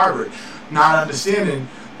be at Harvard, not understanding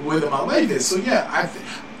the way that my life is. So yeah,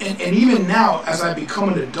 and even now, as I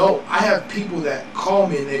become an adult, I have people that call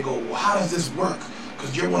me and they go, well, how does this work?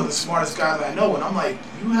 Because you're one of the smartest guys I know. And I'm like,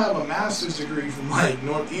 you have a master's degree from like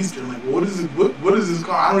Northeastern. Like, what is it? What is this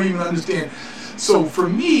called? I don't even understand. So for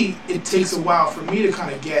me, it takes a while for me to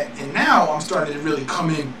kind of get, and now I'm starting to really come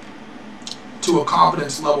in to a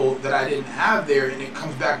confidence level that I didn't have there, and it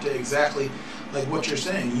comes back to exactly like what you're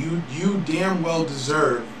saying. You damn well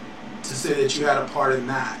deserve to say that you had a part in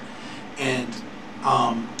that, and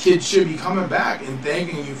kids should be coming back and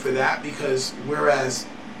thanking you for that, because whereas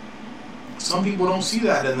some people don't see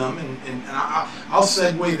that in them, and I'll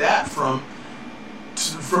segue that from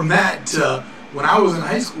that to when I was in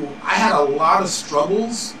high school. I had a lot of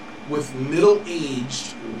struggles with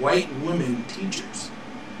middle-aged white women teachers.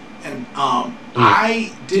 And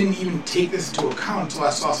I didn't even take this into account until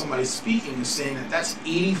I saw somebody speaking and saying that that's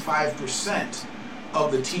 85%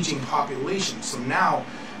 of the teaching population. So now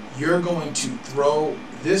you're going to throw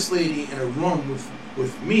this lady in a room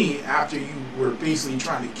with me after you were basically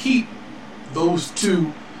trying to keep those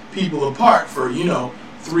two people apart for,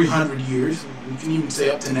 300 years. We can even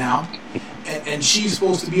say up to now. And she's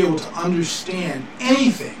supposed to be able to understand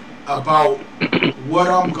anything about what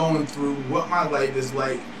I'm going through, what my life is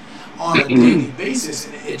like on a daily basis.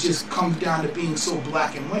 And it just comes down to being so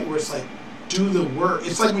black and white, where it's like, do the work.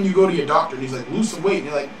 It's like when you go to your doctor and he's like, lose some weight, and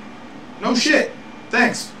you're like, no shit,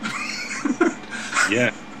 thanks.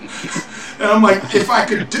 Yeah. And I'm like, if I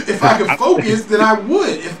could focus, then I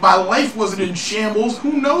would. If my life wasn't in shambles,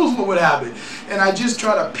 who knows what would happen? And I just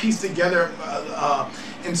try to piece together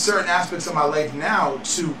in certain aspects of my life now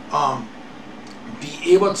to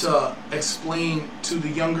be able to explain to the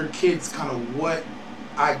younger kids kind of what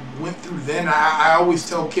I went through then. I always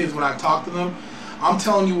tell kids when I talk to them, I'm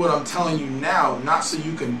telling you what I'm telling you now, not so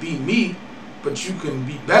you can be me, but you can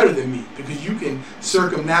be better than me, because you can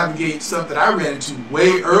circumnavigate stuff that I ran into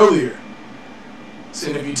way earlier. So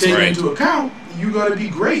if you take it into account, you're going to be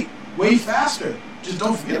great, way faster. Just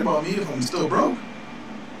don't forget about me if I'm still broke.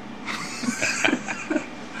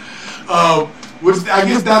 Which I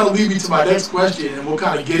guess that'll lead me to my next question, and we'll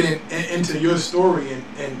kind of get into your story.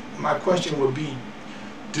 And my question would be,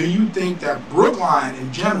 do you think that Brookline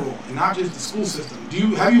in general, and not just the school system,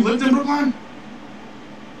 have you lived in Brookline?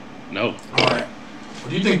 No. All right. Well,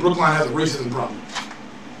 do you think Brookline has a racism problem?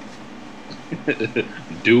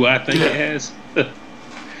 Do I think it has?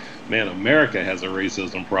 Man, America has a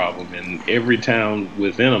racism problem, and every town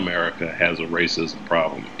within America has a racism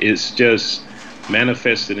problem. It's just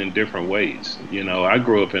manifested in different ways. I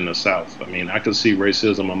grew up in the South. I mean, I could see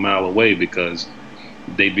racism a mile away, because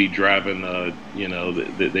they'd be driving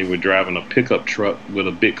they were driving a pickup truck with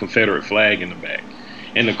a big Confederate flag in the back.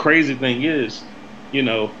 And the crazy thing is,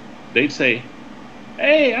 they'd say,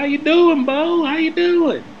 hey, how you doing, Bo? How you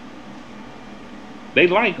doing? They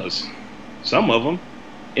like us, some of them.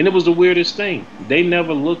 And it was the weirdest thing. They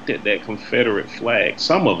never looked at that Confederate flag.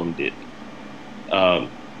 Some of them did.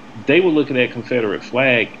 they would look at that Confederate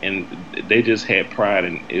flag and they just had pride,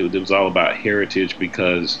 and it was all about heritage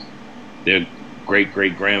because their great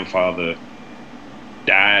great grandfather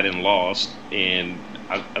died and lost. And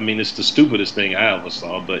I mean, it's the stupidest thing I ever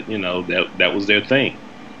saw, but that was their thing,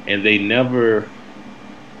 and they never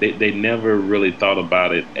really thought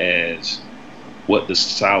about it as what the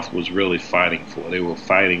South was really fighting for. They were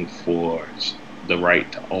fighting for the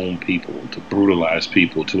right to own people, to brutalize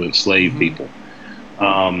people, to enslave people.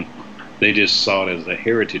 They just saw it as a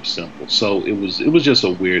heritage symbol. So it was just a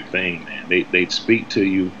weird thing, man. They'd speak to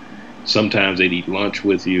you. Sometimes they'd eat lunch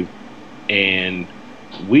with you, and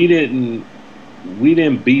we didn't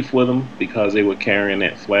beef with them because they were carrying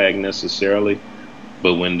that flag necessarily.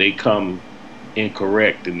 But when they come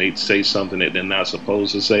incorrect and they'd say something that they're not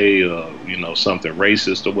supposed to say, something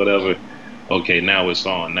racist or whatever, okay, now it's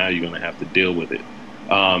on. Now you're going to have to deal with it.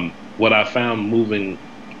 What I found moving,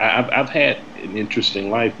 I've had an interesting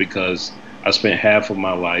life because I spent half of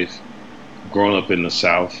my life growing up in the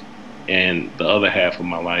South and the other half of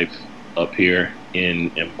my life up here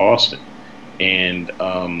in Boston. And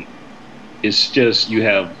it's just, you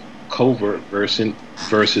have covert versus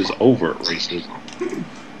overt racism.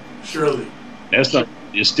 Surely. That's not,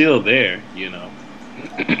 it's still there,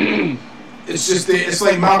 It's just, it's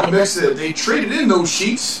like Malcolm X said, they traded in those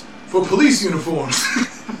sheets for police uniforms.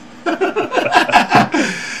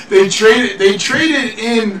 They traded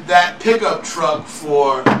in that pickup truck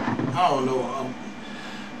for, I don't know,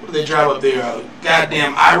 what do they drive up there?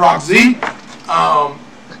 Goddamn IROC Z.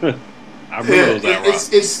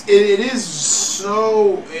 It is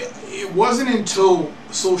so. It wasn't until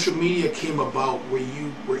social media came about where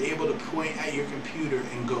you were able to point at your computer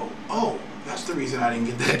and go, "Oh, that's the reason I didn't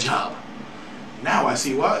get that job." Now I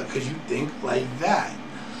see why, because you think like that.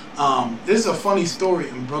 This is a funny story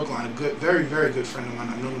in Brooklyn. A good, very, very good friend of mine.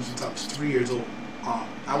 I've known him since I was 3 years old.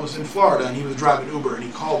 I was in Florida and he was driving Uber and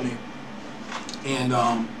he called me, and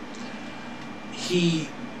he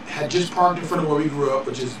had just parked in front of where we grew up,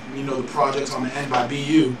 which is, the projects on the end by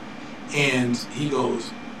BU, and he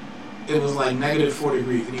goes, it was like negative 4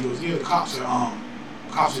 degrees, and he goes, yeah, the cops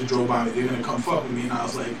just drove by me, they're gonna come fuck with me, and I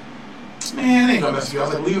was like, man, they ain't gonna mess with you. I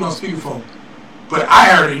was like, leave it on speakerphone. But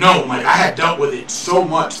I already know, like, I had dealt with it so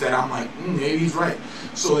much that I'm like, maybe he's right.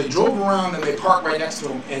 So they drove around and they parked right next to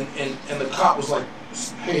him, and the cop was like,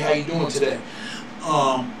 hey, how you doing today?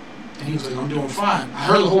 And he was like, I'm doing fine. I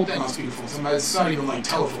heard the whole thing on speakerphone. It's not even like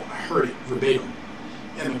telephone. I heard it verbatim.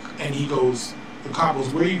 And he goes, the cop goes,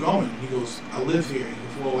 where are you going? He goes, I live here. He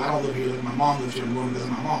goes, well, I don't live here. Like, my mom lives here. I'm going to visit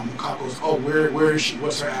my mom. The cop goes, oh, where is she?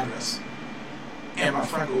 What's her address? And my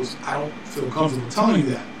friend goes, I don't feel comfortable telling you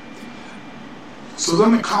that. So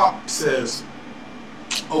then the cop says,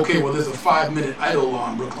 okay, well, there's a 5-minute idle law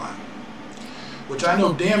in Brookline, which I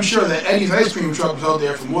know damn sure that Eddie's ice cream truck was out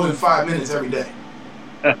there for more than 5 minutes every day.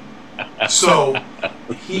 So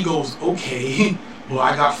he goes, okay, well,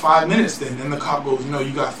 I got 5 minutes then. And the cop goes, no,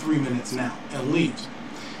 you got 3 minutes now, and leaves.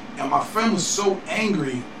 And my friend was so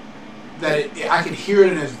angry that I could hear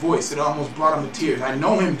it in his voice. It almost brought him to tears. I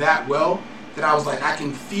know him that well that I was like, I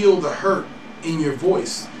can feel the hurt in your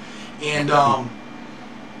voice. And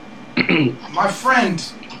my friend,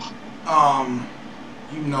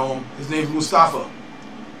 you know him, his name's Mustafa.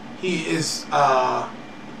 He is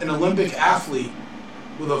an Olympic athlete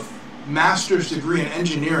with a master's degree in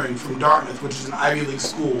engineering from Dartmouth, which is an Ivy League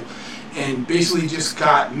school, and basically just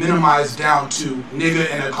got minimized down to nigga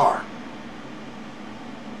in a car.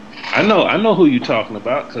 I know who you're talking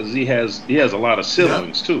about because he has a lot of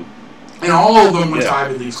siblings too, and all of them went to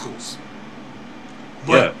Ivy League schools.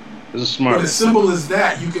 But this is smart. But as simple as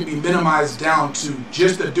that, you could be minimized down to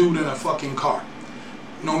just a dude in a fucking car.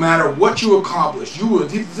 No matter what you accomplish,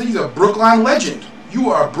 he's a Brookline legend. You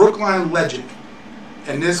are a Brookline legend.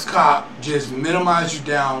 And this cop just minimized you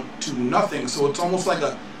down to nothing. So it's almost like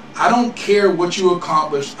I don't care what you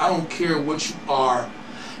accomplish. I don't care what you are.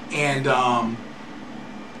 And,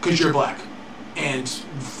 because you're black. And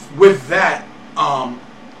with that,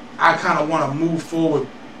 I kind of want to move forward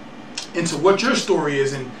into what your story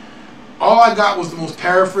is. And all I got was the most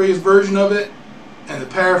paraphrased version of it. And the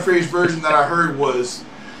paraphrased version that I heard was,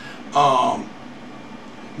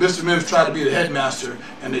 Mr. Mims tried to be the headmaster,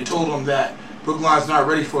 and they told him that Brookline's not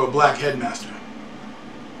ready for a black headmaster.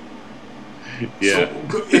 Yeah.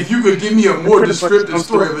 So if you could give me a more descriptive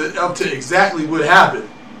story of it up to exactly what happened.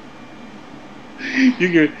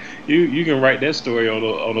 You can write that story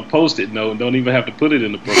on a Post-it note and don't even have to put it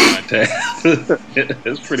in the Brookline tab.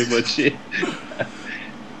 That's pretty much it.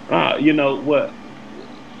 You know what?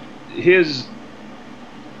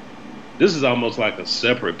 this is almost like a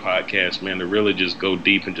separate podcast, man, to really just go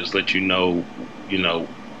deep and just let you know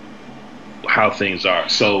how things are.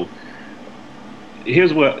 So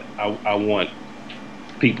here's what I want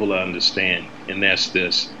people to understand, and that's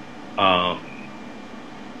this.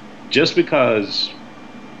 Just because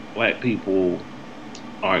black people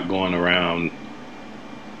aren't going around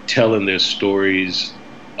telling their stories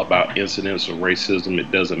about incidents of racism,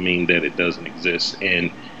 it doesn't mean that it doesn't exist.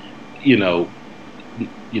 And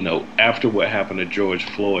after what happened to George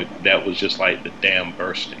Floyd, that was just like the dam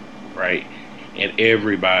bursting, right? And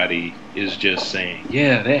everybody is just saying,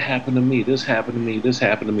 yeah, that happened to me, this happened to me, this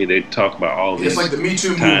happened to me. They talk about all these. It's like the Me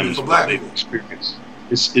Too movement for black people.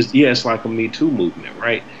 It's like a Me Too movement,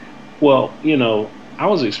 right? Well, I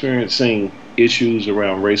was experiencing issues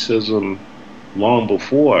around racism long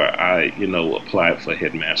before I, applied for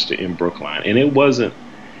headmaster in Brookline. And it wasn't,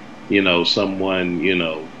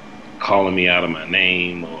 someone, calling me out of my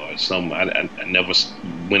name, or I never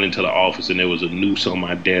went into the office and there was a noose on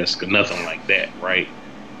my desk or nothing like that, right?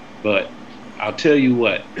 But I'll tell you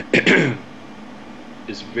what,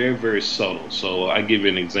 it's very, very subtle. So I give you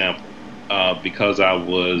an example. Because I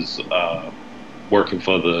was working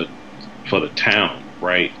for the town,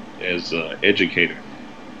 right, as an educator,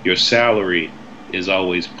 your salary is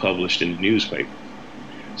always published in the newspaper.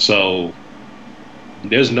 So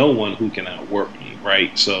there's no one who can outwork me,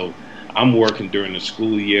 right? So I'm working during the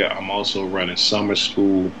school year. I'm also running summer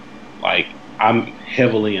school. Like, I'm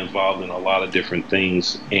heavily involved in a lot of different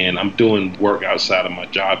things, and I'm doing work outside of my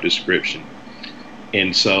job description.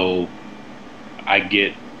 And so I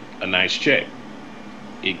get a nice check.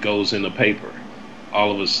 It goes in the paper.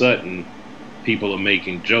 All of a sudden, people are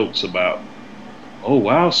making jokes about, oh,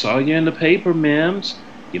 wow, saw you in the paper, Mims.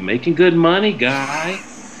 You're making good money, guy.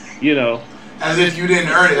 As if you didn't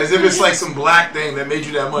earn it. As if it's like some black thing that made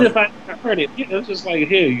you that money. As if I heard it. It's just like,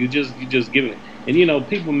 here, you just giving it. And,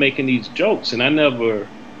 people making these jokes. And I never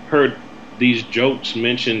heard these jokes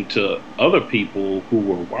mentioned to other people who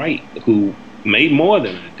were white, who made more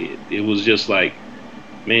than I did. It was just like,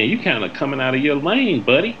 man, you kind of coming out of your lane,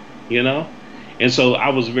 buddy, And so I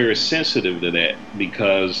was very sensitive to that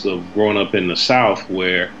because of growing up in the South,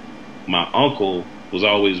 where my uncle was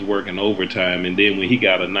always working overtime. And then when he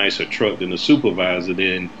got a nicer truck than the supervisor,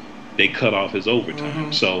 then they cut off his overtime.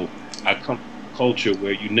 Mm-hmm. So I come from a culture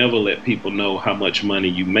where you never let people know how much money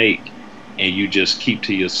you make, and you just keep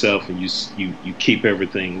to yourself, and you keep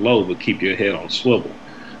everything low, but keep your head on swivel.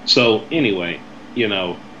 So anyway,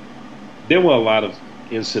 there were a lot of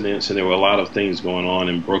incidents and there were a lot of things going on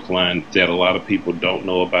in Brookline that a lot of people don't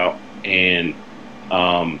know about, and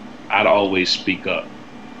I'd always speak up.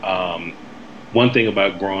 One thing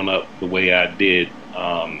about growing up the way I did,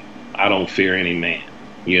 I don't fear any man.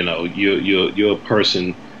 You're a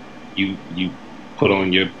person. You put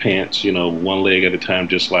on your pants, one leg at a time,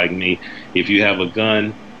 just like me. If you have a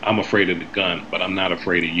gun, I'm afraid of the gun, but I'm not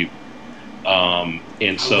afraid of you.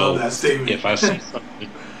 And so if I see something,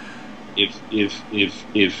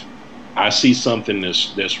 if I see something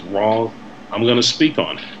that's wrong, I'm going to speak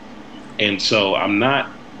on it. And so I'm not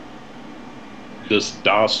this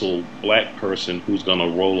docile black person who's going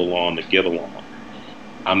to roll along to get along.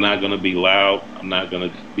 I'm not going to be loud. I'm not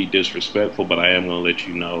going to be disrespectful, but I am going to let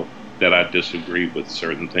you know that I disagree with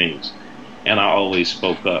certain things. And I always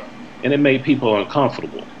spoke up. And it made people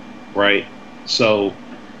uncomfortable, right? So,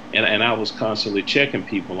 and I was constantly checking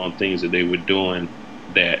people on things that they were doing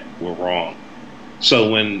that were wrong.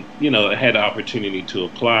 So when, I had the opportunity to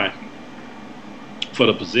apply for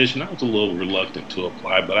the position, I was a little reluctant to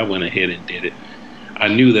apply, but I went ahead and did it. I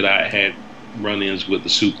knew that I had run-ins with the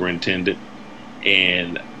superintendent,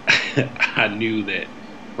 and I knew that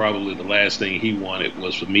probably the last thing he wanted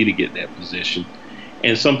was for me to get that position.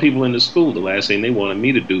 And some people in the school, the last thing they wanted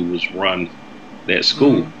me to do was run that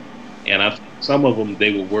school. Mm-hmm. And some of them,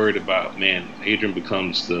 they were worried about, man, if Adrian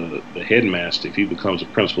becomes the headmaster, if he becomes the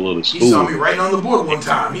principal of the school. He saw me writing on the board one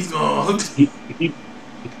time. He's going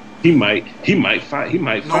he might fire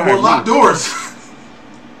No more locked doors.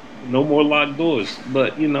 No more locked doors.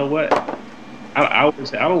 But you know what? I always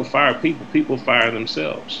say, I don't fire people. People fire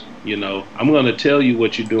themselves. I'm going to tell you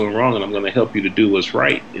what you're doing wrong, and I'm going to help you to do what's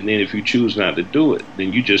right. And then if you choose not to do it,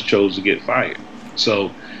 then you just chose to get fired.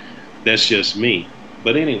 So that's just me.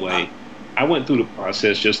 But anyway, I went through the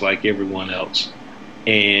process just like everyone else.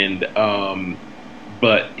 And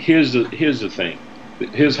but here's the thing.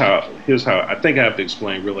 Here's how I think I have to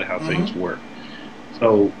explain really how things work.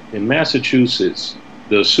 So in Massachusetts,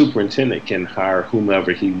 the superintendent can hire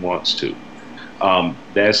whomever he wants to.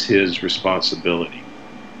 That's his responsibility.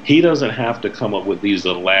 He doesn't have to come up with these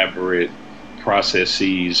elaborate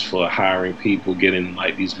processes for hiring people, getting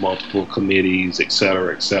like these multiple committees, et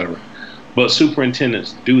cetera, et cetera. But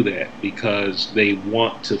superintendents do that because they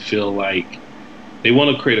want to feel like they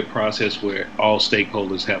want to create a process where all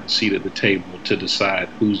stakeholders have a seat at the table to decide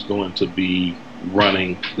who's going to be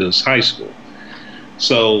running this high school.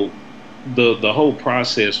 So the whole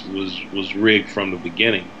process was rigged from the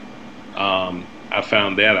beginning. I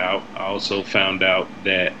found that out. I also found out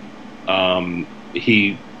that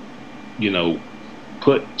he,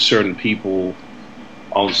 put certain people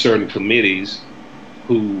on certain committees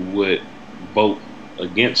who would vote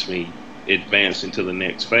against me advance into the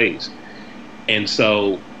next phase. And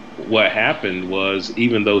so what happened was,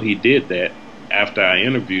 even though he did that, after I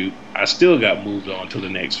interviewed, I still got moved on to the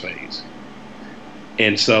next phase.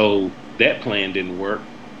 And so that plan didn't work.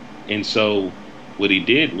 And so what he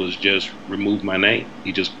did was just remove my name.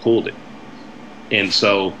 He just pulled it. And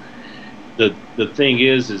so the thing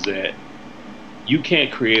is that you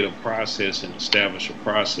can't create a process and establish a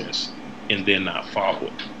process and then not follow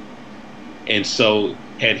it. And so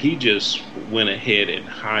had he just went ahead and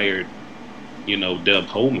hired, Deb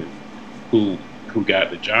Holman, who got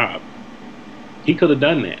the job, he could have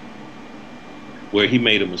done that. Where he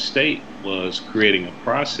made a mistake was creating a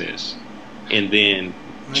process and then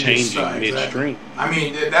changing midstream. I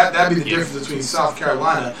mean, that'd be the difference between South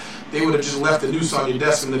Carolina. They would have just left the noose on your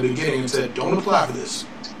desk in the beginning and said, "Don't apply for this."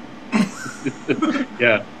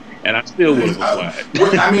 Yeah, and I still would have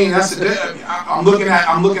applied. I mean, I'm looking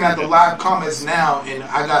at the live comments now, and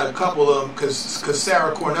I got a couple of them because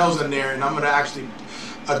Sarah Cornell's in there, and I'm going to actually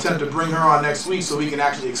attempt to bring her on next week so we can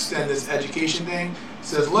actually extend this education thing. It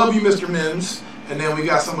says, "Love you, Mr. Mims," and then we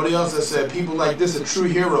got somebody else that said, "People like this are true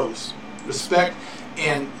heroes. Respect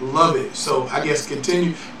and love it." So I guess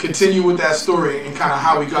continue with that story and kind of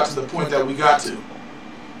how we got to the point that we got to.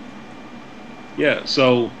 Yeah.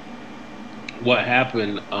 So what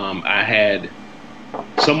happened? I had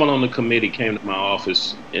someone on the committee came to my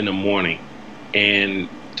office in the morning and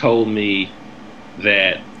told me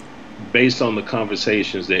that based on the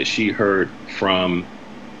conversations that she heard from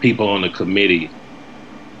people on the committee,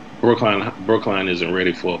 Brookline isn't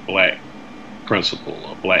ready for a black principal,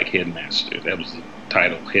 a black headmaster. That was the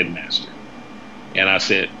title, headmaster. And I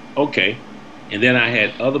said, okay. And then I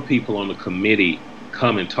had other people on the committee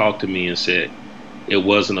come and talk to me and said it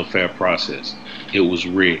wasn't a fair process. It was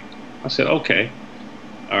rigged. I said, okay.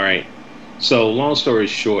 All right. So long story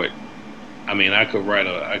short, I mean, I could write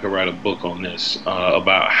a book on this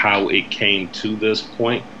about how it came to this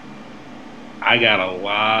point. I got a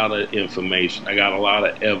lot of information. I got a lot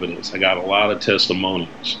of evidence. I got a lot of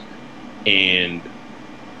testimonials, and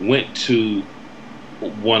went to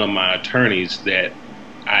one of my attorneys that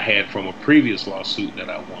I had from a previous lawsuit that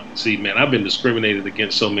I won. See, man, I've been discriminated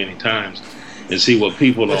against so many times, and see what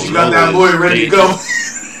people don't know. You got that lawyer ready to go.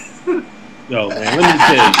 No, man, let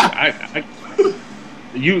me tell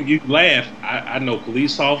you, you laugh. I know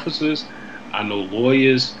police officers. I know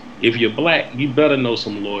lawyers. If you're black, you better know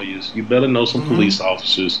some lawyers. You better know some police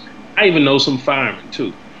officers. I even know some firemen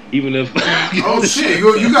too. Even if oh shit,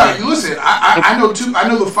 you got listen. I know too. I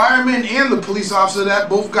know the firemen and the police officer that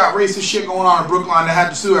both got racist shit going on in Brookline that had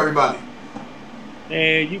to sue everybody.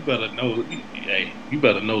 Man, you better know. Hey, you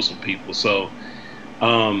better know some people. So,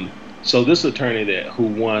 so this attorney who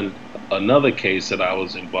won another case that I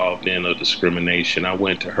was involved in of discrimination, I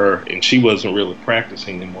went to her, and she wasn't really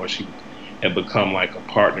practicing anymore. She had become like a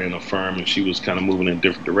partner in a firm, and she was kind of moving in a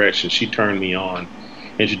different direction. She turned me on,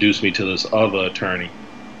 introduced me to this other attorney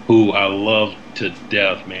who I love to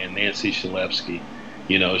death, man, Nancy Shalevsky.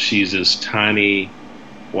 She's this tiny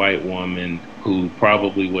white woman who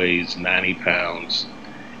probably weighs 90 pounds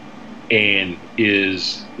and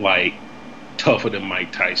is like tougher than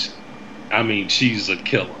Mike Tyson. I mean, she's a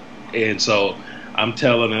killer. And so I'm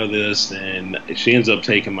telling her this, and she ends up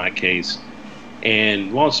taking my case.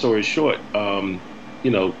 And long story short,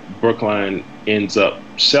 Brookline ends up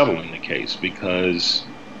settling the case because,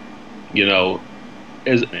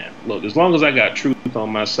 as long as I got truth on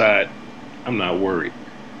my side, I'm not worried.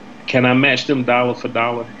 Can I match them dollar for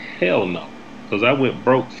dollar? Hell no, because I went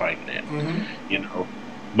broke fighting that.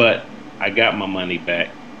 But I got my money back.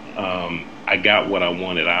 I got what I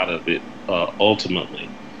wanted out of it ultimately,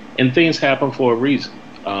 and things happen for a reason.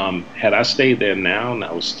 Had I stayed there now and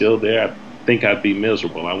I was still there, I think I'd be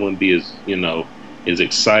miserable. I wouldn't be as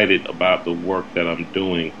excited about the work that I'm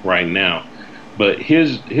doing right now. But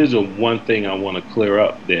here's one thing I want to clear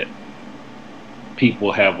up that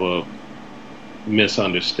people have a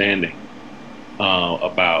misunderstanding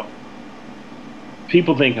about.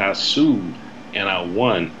 People think I sued and I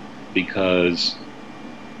won because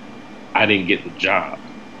I didn't get the job.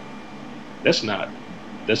 That's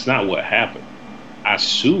not what happened. I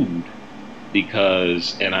sued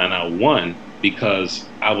because, and I won because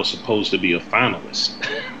I was supposed to be a finalist.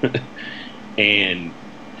 And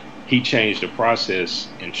he changed the process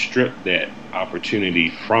and stripped that opportunity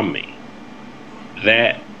from me.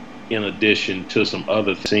 That, in addition to some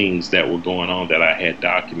other things that were going on that I had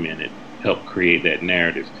documented, helped create that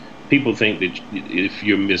narrative. People think that if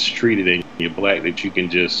you're mistreated and you're black, that you can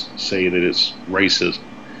just say that it's racism.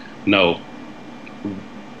 No.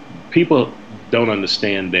 People don't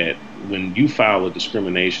understand that when you file a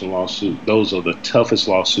discrimination lawsuit, those are the toughest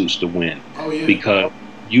lawsuits to win. Oh, yeah. Because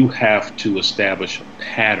you have to establish a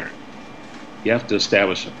pattern. You have to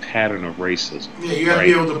establish a pattern of racism. Yeah, you have to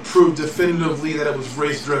be able to prove definitively that it was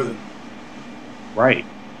race-driven. Right.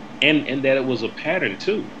 And that it was a pattern,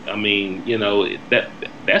 too. I mean, you know,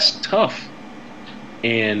 that's tough.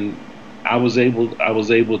 And I was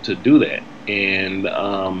able to do that. And,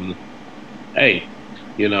 hey,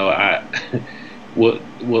 you know, what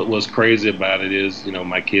was crazy about it is, you know,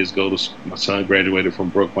 my son graduated from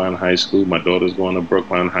Brookline High School. My daughter's going to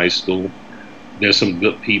Brookline High School. There's some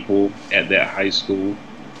good people at that high school.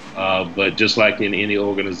 But just like in any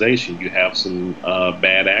organization, you have some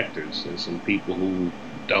bad actors and some people who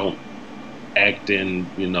don't act in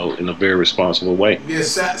a very responsible way. Yeah,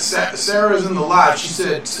 Sarah's in the live. She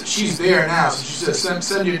said she's there now. So she said,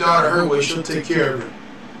 send your daughter her way. She'll take care of her.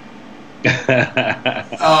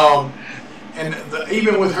 And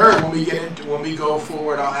even with her, when we go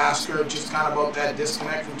forward, I'll ask her just kind of about that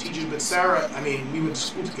disconnect from teachers. But Sarah, I mean, we went to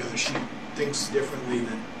school together. She thinks differently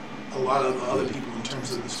than a lot of the other people in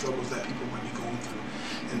terms of the struggles that people might be going through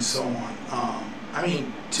and so on. I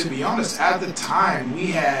mean, to be honest, at the time, we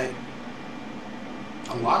had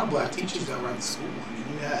a lot of black teachers that were at the school. I mean,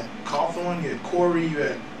 you had Cawthorn, you had Corey, you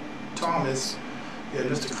had Thomas, you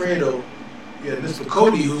had Mr. Credo, you had Mr.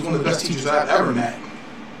 Cody, who's one of the best teachers I've ever met.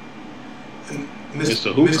 And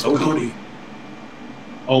Mr. who? Mr. Cody.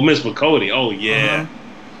 Oh, Mr. Cody. Oh, yeah.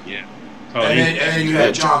 Uh-huh. Yeah. And then you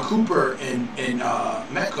had John Cooper in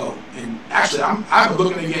Metco. And actually, I've been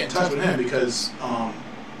looking to get in touch with him because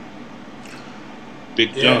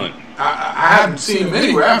Big John. I haven't seen him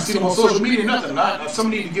anywhere. I haven't seen him on social media, nothing.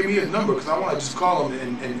 Somebody need to give me his number because I want to just call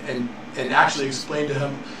him and actually explain to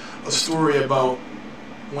him a story about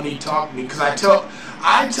when he talked to me. Because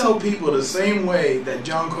I tell people the same way that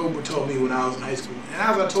John Cooper told me when I was in high school. And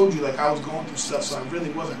as I told you, like, I was going through stuff, so I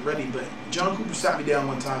really wasn't ready. But John Cooper sat me down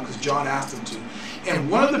one time because John asked him to. And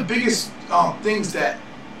one of the biggest things that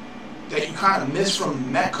you kind of miss from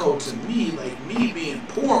Metco to me, like me being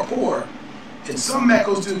poor, and some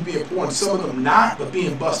Metco students being poor and some of them not, but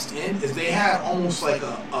being bussed in, is they had almost like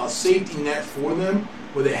a safety net for them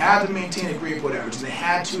where they had to maintain a grade point average, and they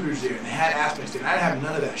had tutors there, and they had aspects there, and I didn't have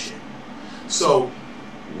none of that shit. So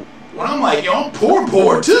when I'm like, yo, I'm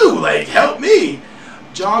poor too, like, help me.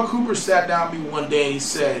 John Cooper sat down with me one day and he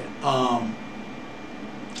said,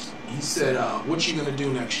 what you gonna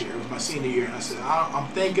do next year? It was my senior year, and I said, I'm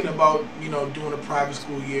thinking about, doing a private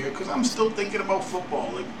school year, because I'm still thinking about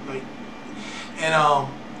football, and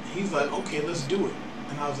he's like, okay, let's do it.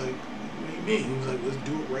 And I was like, what do you mean? He was like, let's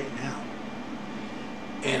do it right now.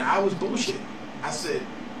 And I was bullshit. I said,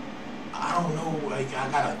 I don't know, like, I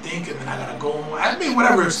gotta think, and then I gotta go on. I made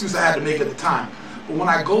whatever excuse I had to make at the time. But when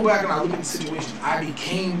I go back and I look at the situation, I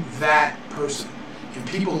became that person. And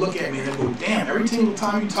people look at me and they go, damn, every single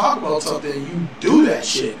time you talk about something, you do that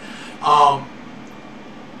shit.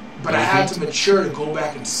 But I had to mature to go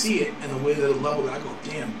back and see it in the way that it level that I go,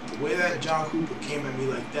 damn, the way that John Cooper came at me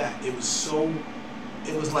like that, it was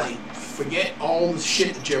like, forget all the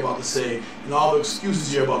shit that you're about to say and all the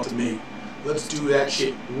excuses you're about to make. Let's do that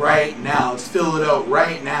shit right now. Let's fill it out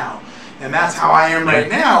right now. And that's how I am right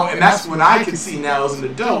now. And that's when I can see now as an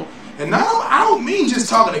adult. And now I don't mean just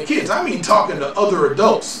talking to kids. I mean talking to other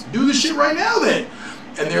adults. Do the shit right now then.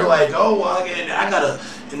 And they're like, oh, well, I gotta,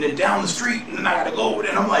 and then down the street, and then I gotta go over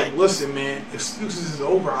there. And I'm like, listen, man, excuses is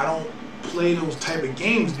over. I don't play those type of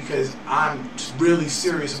games because I'm really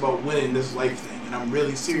serious about winning this life thing. And I'm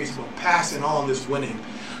really serious about passing on this winning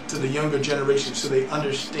to the younger generation so they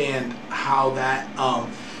understand how that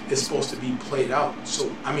is supposed to be played out.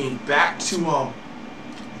 So, I mean, back to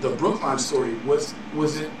the Brookline story, was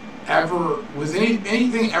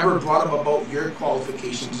anything ever brought up about your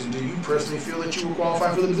qualifications, and do you personally feel that you were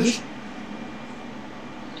qualified for the position?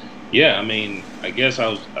 Yeah, I mean, I guess I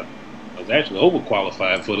was actually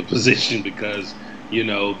overqualified for the position because,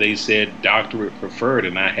 they said doctorate preferred,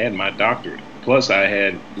 and I had my doctorate. Plus, I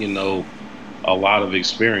had, a lot of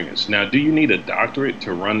experience. Now, do you need a doctorate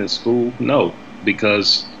to run this school? No,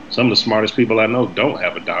 because some of the smartest people I know don't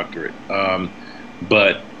have a doctorate.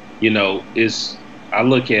 But I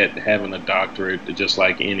look at having a doctorate just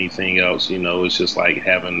like anything else. It's just like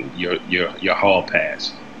having your hall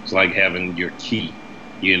pass. It's like having your key.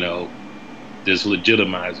 You know, this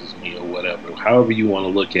legitimizes me or whatever. However you want to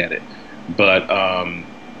look at it. But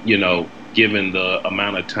given the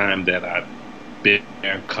amount of time that I've been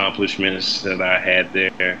there, accomplishments that I had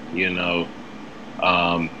there,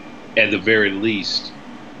 at the very least,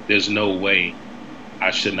 there's no way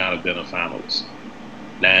I should not have been a finalist.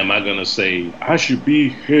 Now, am I going to say I should be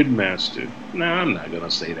headmaster? No, I'm not going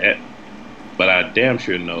to say that. But I damn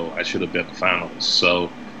sure know I should have been a finalist. So,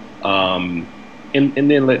 and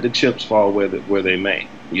then let the chips fall where they may,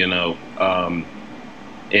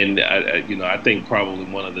 And I think probably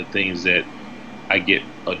one of the things that I get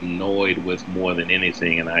annoyed with more than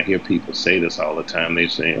anything, and I hear people say this all the time, they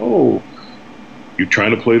say, "Oh, you're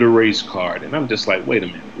trying to play the race card," and I'm just like, wait a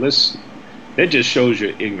minute, that just shows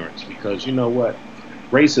your ignorance, because you know what?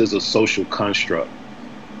 Race is a social construct,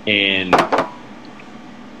 and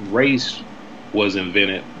race was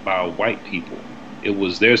invented by white people. It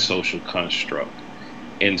was their social construct.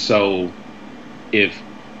 And so if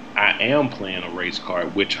I am playing a race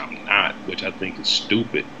card, which I'm not, which I think is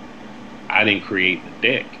stupid, I didn't create the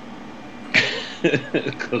deck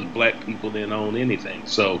because black people didn't own anything.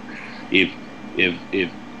 So if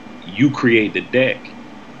you create the deck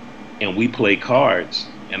and we play cards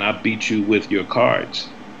and I beat you with your cards,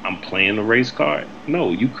 I'm playing the race card?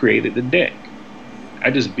 No, you created the deck. I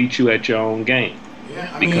just beat you at your own game. Yeah,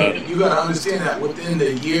 I mean, you got to understand that within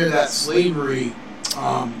the year that slavery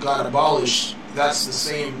got abolished, that's the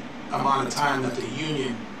same amount of time that the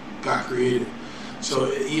Union got created.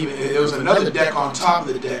 So even there was another deck on top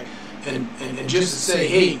of the deck, and just to say,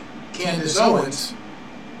 hey, Candace Owens,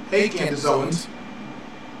 they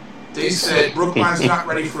said Brookline's not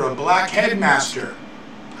ready for a black headmaster.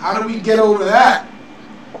 How do we get over that?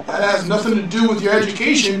 That has nothing to do with your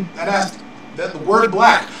education. That the word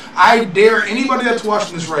black. I dare anybody that's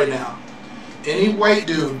watching this right now, any white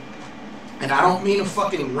dude, and I don't mean a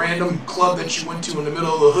fucking random club that you went to in the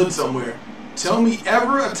middle of the hood somewhere. Tell me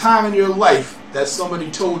ever a time in your life that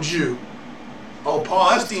somebody told you, "Oh,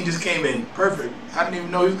 Paul Epstein just came in. Perfect. I didn't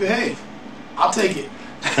even know he was good. Hey, I'll take it."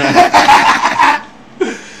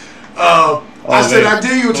 I said, I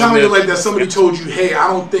dare you a time in your life that somebody told you, "Hey, I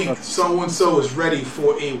don't think so-and-so is ready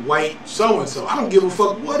for a white so-and-so. I don't give a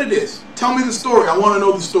fuck what it is. Tell me the story. I want to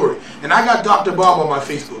know the story." And I got Dr. Bob on my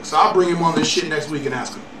Facebook, so I'll bring him on this shit next week and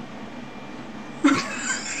ask him.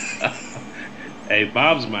 Hey,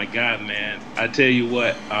 Bob's my guy, man. I tell you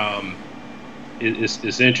what,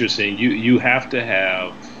 it's interesting. You have to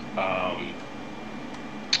have,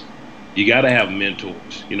 you got to have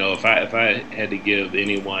mentors. If I had to give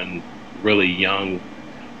anyone really young,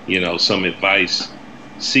 some advice,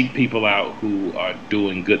 seek people out who are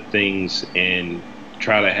doing good things and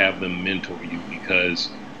try to have them mentor you, because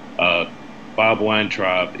Bob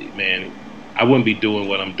Weintraub, man, I wouldn't be doing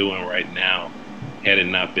what I'm doing right now had it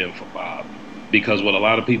not been for Bob. Because what a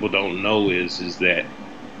lot of people don't know is that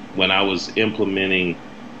when I was implementing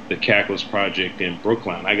the Calculus project in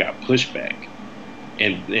Brookline, I got pushback.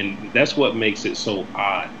 And that's what makes it so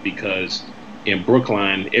odd, because in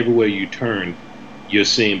Brookline, everywhere you turn, you're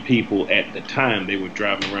seeing people. At the time, they were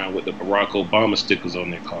driving around with the Barack Obama stickers on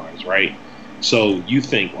their cars, right? So you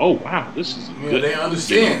think, oh, wow, this is good. They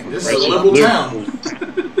understand. This is a liberal town.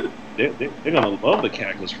 They're going to love the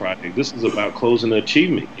Calculus project. This is about closing the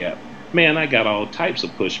achievement gap. Man, I got all types of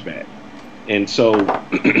pushback. And so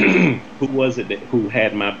who was it who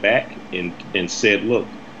had my back and said, look,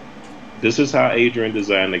 this is how Adrian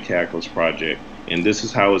designed the Calculus project, and this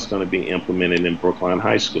is how it's going to be implemented in Brookline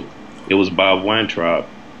High School. It was Bob Weintraub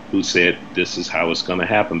who said this is how it's going to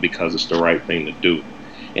happen because it's the right thing to do.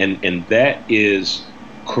 And that is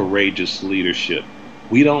courageous leadership.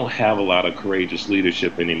 We don't have a lot of courageous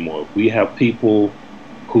leadership anymore. We have people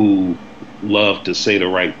who love to say the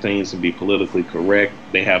right things and be politically correct.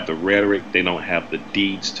 They have the rhetoric. They don't have the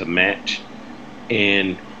deeds to match.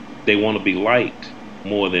 And they want to be liked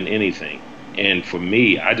more than anything. And for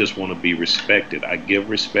me, I just want to be respected. I give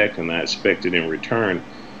respect and I expect it in return.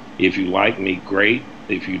 If you like me, great.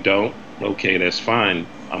 If you don't, okay, that's fine.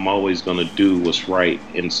 I'm always going to do what's right.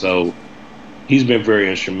 And so he's been very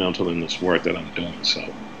instrumental in this work that I'm doing. So,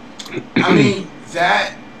 I mean,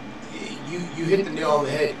 that you hit the nail on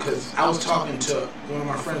the head, because I was talking to one of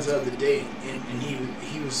my friends the other day, and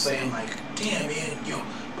he was saying, like, damn, man,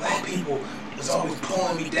 black people is always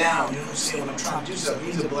pulling me down, you know what I'm saying, when I'm trying to do something.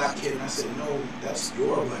 He's a black kid, and I said, no, that's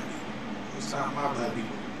your black people. It's not my black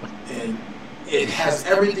people. And it has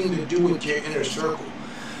everything to do with your inner circle.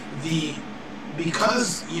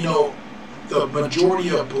 Because, the majority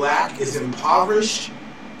of black is impoverished,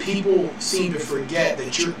 people seem to forget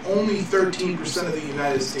that you're only 13% of the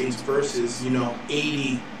United States versus,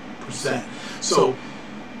 80%. So,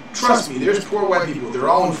 trust me, there's poor white people. They're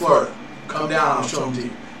all in Florida. Come down, I'll show them to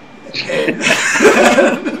you. And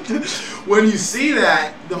when you see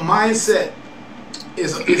that, the mindset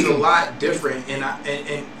is a lot different, and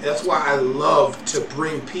that's why I love to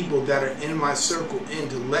bring people that are in my circle in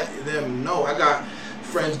to let them know. I got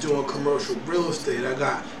friends doing commercial real estate. I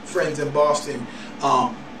got friends in Boston.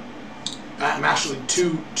 I'm actually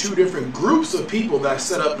two different groups of people that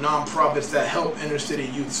set up nonprofits that help inner city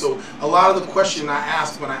youth. So a lot of the question I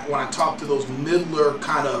ask when I talk to those middler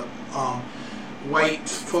kind of white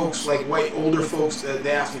folks, like white older folks,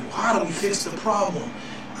 they ask me, well, how do we fix the problem?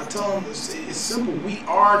 I tell them it's simple. We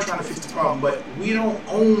are trying to fix the problem, but we don't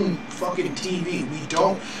own fucking TV. We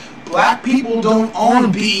don't. Black people don't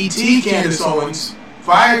own BET, Candace Owens.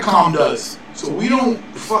 Viacom does. So we don't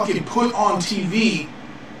fucking put on TV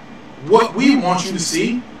what we want you to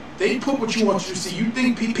see. They put what you want you to see. You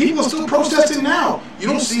think people are still protesting now? You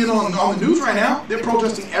don't see it on the news right now. They're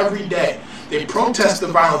protesting every day. They protest the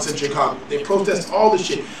violence in Chicago. They protest all the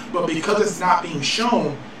shit. But because it's not being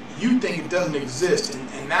shown, you think it doesn't exist.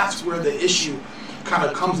 And that's where the issue kind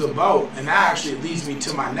of comes about. And that actually leads me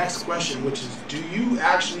to my next question, which is, do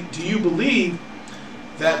you believe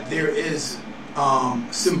that there is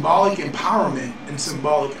symbolic empowerment and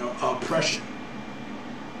symbolic oppression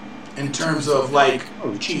in terms of like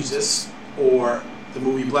Jesus or the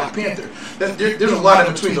movie Black Panther? There's a lot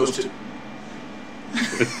in between those two.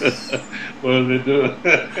 What do they do?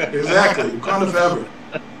 Exactly. Wakanda forever.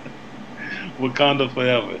 Wakanda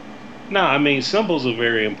forever. No, I mean, symbols are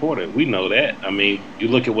very important. We know that. I mean, you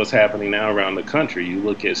look at what's happening now around the country. You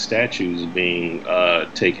look at statues being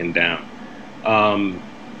taken down.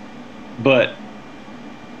 But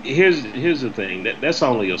here's the thing. That's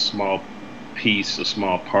only a small piece, a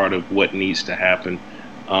small part of what needs to happen.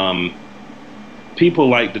 People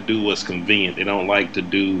like to do what's convenient. They don't like to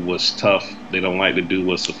do what's tough. They don't like to do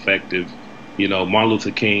what's effective. Martin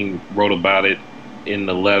Luther King wrote about it in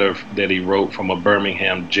the letter that he wrote from a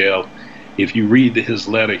Birmingham jail. If you read his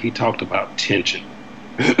letter, he talked about tension.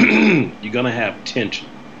 You're going to have tension.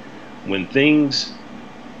 When things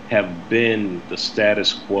have been the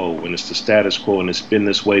status quo, when it's the status quo and it's been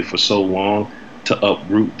this way for so long, to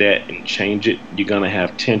uproot that and change it, you're going to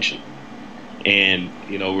have tension. And,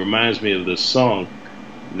 reminds me of this song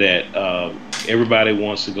that everybody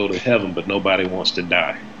wants to go to heaven, but nobody wants to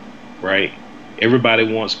die, right?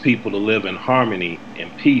 Everybody wants people to live in harmony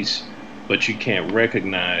and peace, but you can't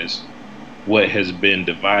recognize what has been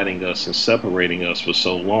dividing us and separating us for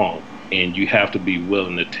so long. And you have to be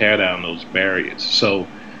willing to tear down those barriers. So,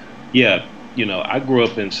 yeah, I grew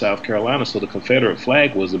up in South Carolina, so the Confederate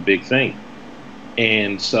flag was a big thing.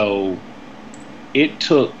 And so it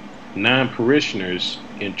took 9 parishioners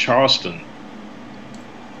in Charleston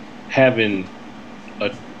having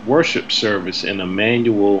a worship service in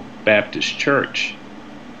Emmanuel Baptist Church.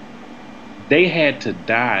 They had to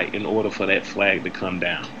die in order for that flag to come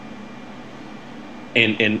down.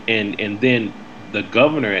 And then the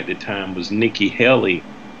governor at the time was Nikki Haley.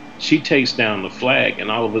 She takes down the flag, and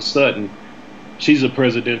all of a sudden, she's a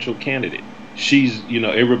presidential candidate. She's,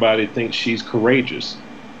 everybody thinks she's courageous.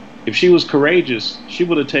 If she was courageous, she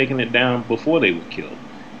would have taken it down before they were killed.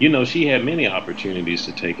 She had many opportunities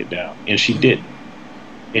to take it down, and she didn't.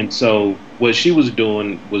 And so what she was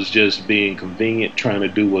doing was just being convenient, trying to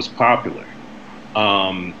do what's popular.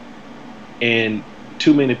 And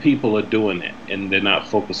too many people are doing that, and they're not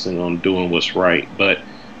focusing on doing what's right. But,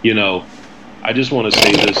 I just want to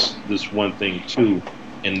say this one thing, too,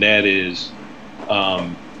 and that is,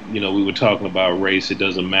 we were talking about race. It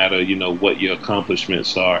doesn't matter, what your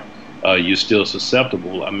accomplishments are. You're still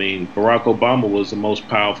susceptible. I mean, Barack Obama was the most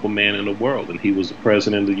powerful man in the world, and he was the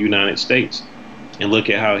president of the United States. And look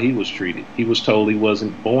at how he was treated. He was told he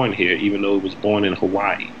wasn't born here, even though he was born in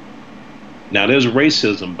Hawaii. Now, there's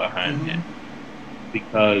racism behind that,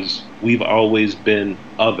 because we've always been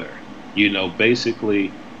other.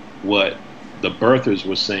 Basically what the birthers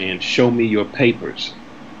were saying, show me your papers.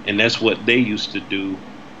 And that's what they used to do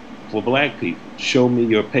for black people. Show me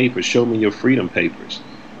your papers, show me your freedom papers.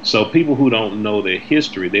 So people who don't know their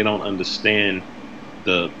history, they don't understand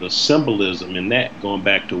the symbolism in that, going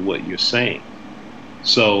back to what you're saying.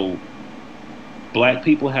 So black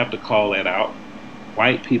people have to call that out.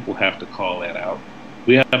 White people have to call that out.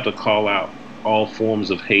 We have to call out all forms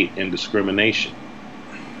of hate and discrimination.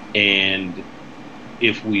 And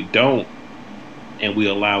if we don't, and we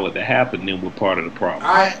allow it to happen, then we're part of the problem.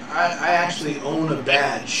 I actually own a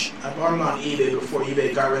badge. I bought it on eBay before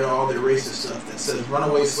eBay got rid of all their racist stuff that says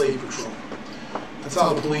Runaway Slave Patrol. That's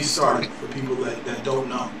how the police started, for people that don't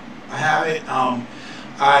know. I have it.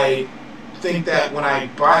 I think that when I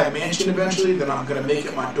buy a mansion eventually, then I'm going to make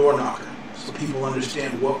it my door knocker, so people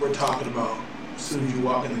understand what we're talking about as soon as you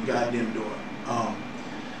walk in the goddamn door.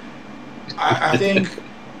 I think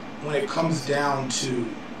when it comes down to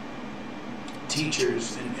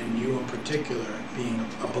teachers, and you in particular being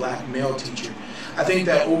a black male teacher, I think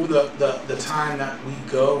that over the time that we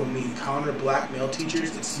go and we encounter black male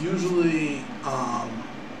teachers, it's usually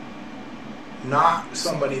not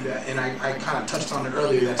somebody that, and I kind of touched on it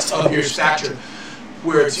earlier, that's of your stature,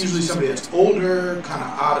 where it's usually somebody that's older, kind of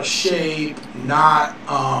out of shape, not,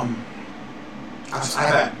 I've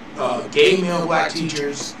had gay male black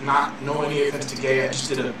teachers, not no any offense to gay. I just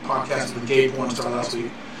did a podcast with a gay porn star last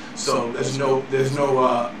week, so there's no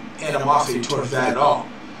animosity towards that at all.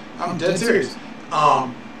 I'm dead serious.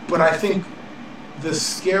 But I think the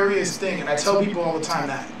scariest thing, and I tell people all the time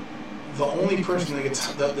that the only person that gets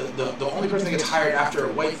the only person that gets hired after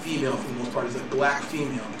a white female for the most part is a black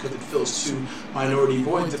female, because it fills two minority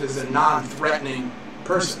voids. It is a non-threatening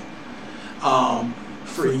person.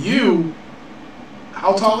 For you,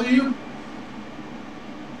 how tall are you?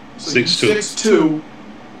 So 6'2". 6'2".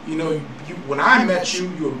 You know, when I met you,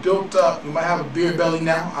 you were built up. You might have a beer belly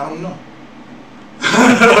now. I don't know.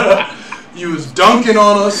 You was dunking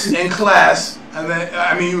on us in class, and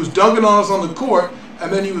then you was dunking on us on the court,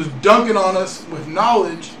 and then you was dunking on us with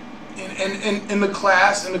knowledge in the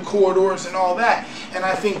class, in the corridors, and all that. And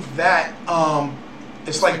I think that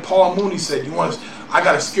it's like Paul Mooney said. I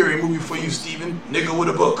got a scary movie for you, Steven. Nigga with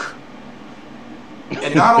a book.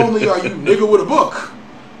 And not only are you nigga with a book,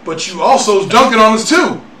 but you also dunking on us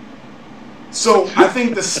too. So I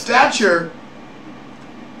think the stature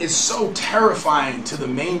is so terrifying to the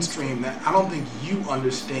mainstream that I don't think you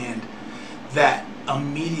understand that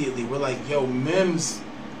immediately. We're like, yo, Mims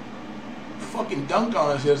fucking dunked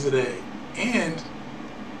on us yesterday. And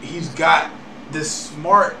he's got this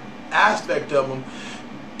smart aspect of him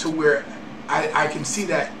to where I can see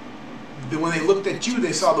that when they looked at you,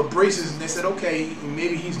 they saw the braces and they said, okay,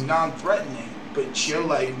 maybe he's non-threatening. But you're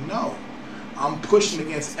like, no, I'm pushing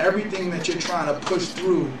against everything that you're trying to push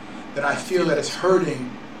through, that I feel that it's hurting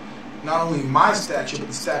not only my stature, but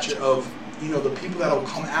the stature of, the people that will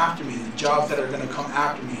come after me, the jobs that are going to come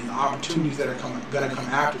after me, and the opportunities that are going to come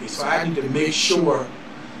after me. So I need to make sure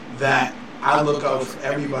that I look out for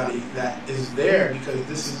everybody that is there, because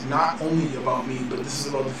this is not only about me, but this is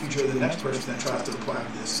about the future of the next person that tries to apply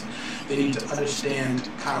to this. They need to understand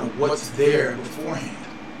kind of what's there beforehand.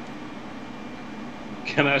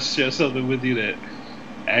 Can I share something with you that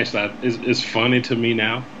actually is funny to me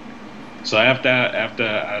now? So after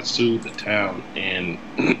I sued the town and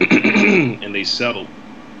and they settled,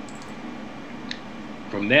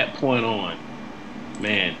 from that point on,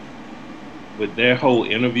 man, with their whole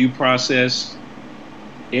interview process,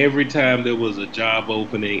 every time there was a job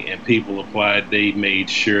opening and people applied, they made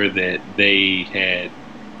sure that they had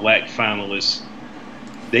black finalists.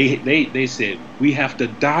 They said, we have to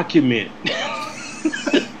document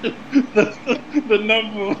the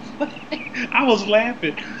number of, I was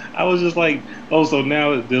laughing. I was just like, oh, so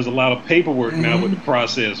now there's a lot of paperwork now with the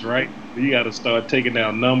process, right? You got to start taking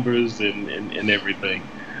down numbers and everything.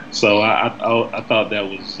 So I thought that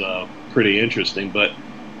was pretty interesting. But,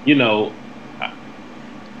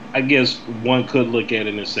 I guess one could look at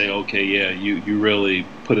it and say, okay, yeah, you really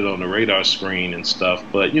put it on the radar screen and stuff.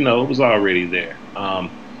 But, it was already there.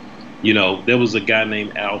 There was a guy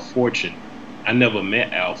named Al Fortune. I never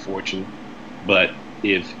met Al Fortune, but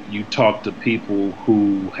if you talk to people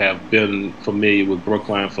who have been familiar with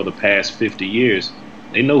Brookline for the past 50 years,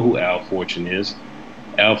 they know who Al Fortune is.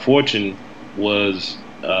 Al Fortune was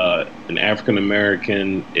an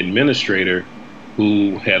African-American administrator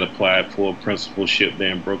who had applied for a principalship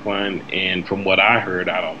there in Brookline. And from what I heard,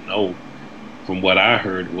 I don't know, from what I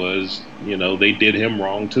heard was, they did him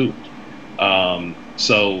wrong too.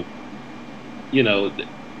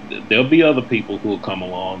 There'll be other people who will come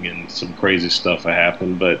along and some crazy stuff will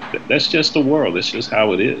happen, but that's just the world. That's just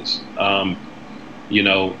how it is. I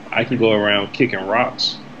can go around kicking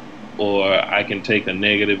rocks, or I can take a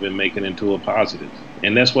negative and make it into a positive.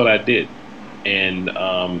 And that's what I did. And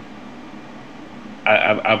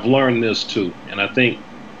I've learned this too. And I think,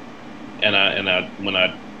 when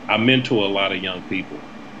I mentor a lot of young people,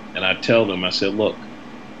 and I tell them, I said, look,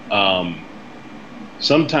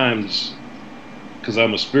 sometimes, because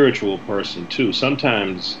I'm a spiritual person too,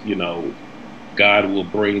 sometimes, God will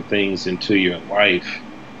bring things into your life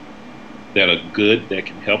that are good, that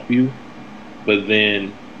can help you, but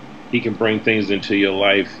then he can bring things into your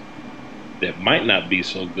life that might not be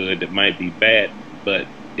so good, that might be bad, but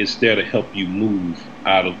it's there to help you move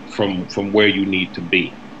out of from where you need to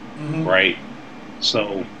be, right?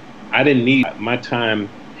 So I didn't need my time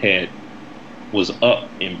was up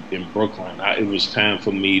in Brooklyn. It was time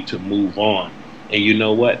for me to move on. And you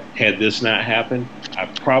know what? Had this not happened, I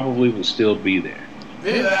probably would still be there.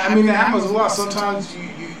 Yeah, I mean, it happens a lot. Sometimes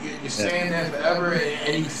you're staying there forever,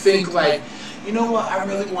 and you think like, you know what? I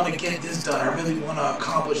really want to get this done. I really want to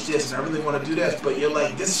accomplish this, and I really want to do this. But you're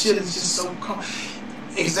like, this shit is just so.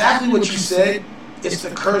 Exactly what you said. It's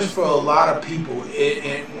the curse for a lot of people.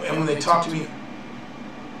 And when they talk to me,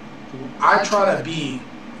 I try to be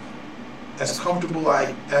as comfortable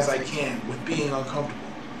as I can with being uncomfortable.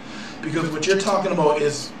 Because what you're talking about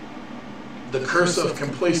is the curse of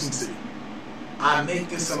complacency. I make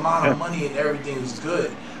this amount of money and everything is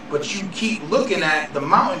good. But you keep looking at the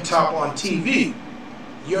mountaintop on TV.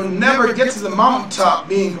 You'll never get to the mountaintop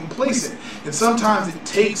being complacent. And sometimes it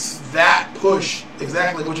takes that push,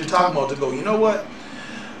 exactly what you're talking about, to go, you know what?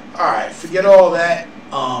 All right, forget all that.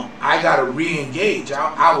 I got to re-engage.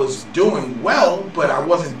 I was doing well, but I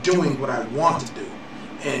wasn't doing what I wanted to do.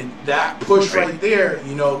 And that push right there,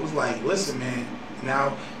 you know, it was like, listen, man,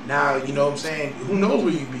 now, you know what I'm saying? Who knows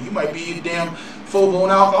where you be? You might be a damn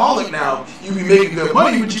full-blown alcoholic now. You be making good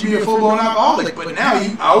money, but you be a full-blown alcoholic. But now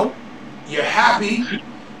you out, you're happy,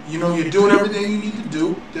 you know, you're doing everything you need to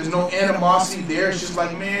do. There's no animosity there. It's just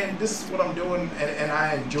like, man, this is what I'm doing, and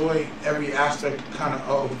I enjoy every aspect kind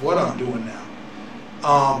of what I'm doing now.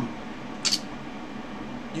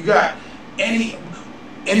 You got any,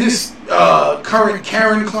 in this current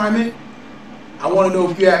Karen climate, I want to know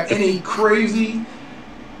if you have any crazy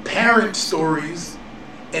parent stories,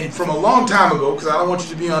 and from a long time ago, because I don't want you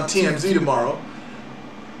to be on TMZ tomorrow.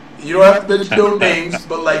 You don't have to mention no names,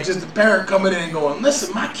 but like just the parent coming in and going,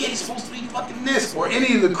 listen, my kid's supposed to be fucking this, or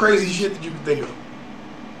any of the crazy shit that you can think of.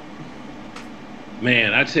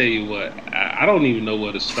 Man, I tell you what, I don't even know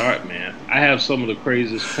where to start, man. I have some of the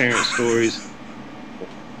craziest parent stories.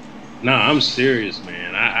 No, I'm serious,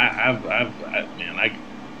 man.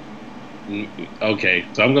 Okay,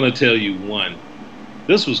 so I'm gonna tell you one.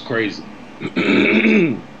 This was crazy.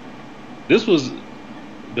 This was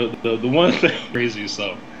the one thing crazy.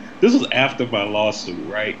 So this was after my lawsuit,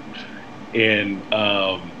 right? And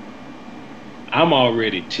I'm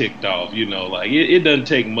already ticked off. You know, like it doesn't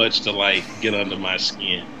take much to like get under my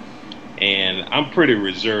skin, and I'm pretty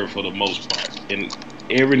reserved for the most part. And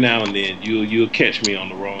every now and then you'll catch me on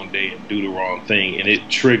the wrong day and do the wrong thing, and it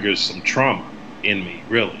triggers some trauma in me,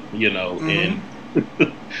 really. You know, and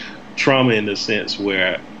trauma in the sense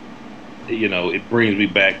where, you know, it brings me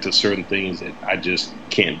back to certain things that I just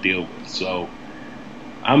can't deal with. So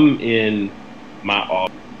I'm in my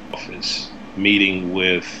office meeting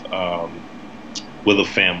with a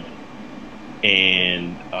family,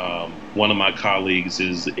 and one of my colleagues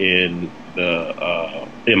is in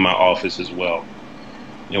my office as well,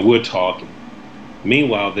 and we're talking.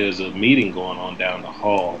 Meanwhile, there's a meeting going on down the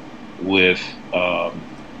hall with a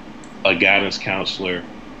guidance counselor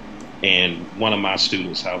and one of my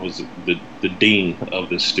students. I was the dean of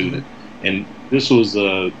this student, and this was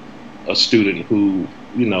a student who,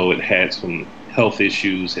 you know, had some health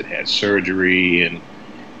issues, had surgery,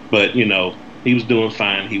 but you know, he was doing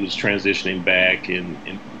fine. He was transitioning back and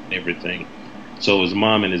everything. So his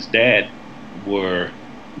mom and his dad were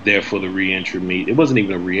there for the reentry meeting. It wasn't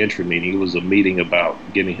even a reentry meeting. It was a meeting about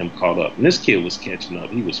getting him caught up. And this kid was catching up.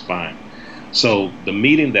 He was fine. So the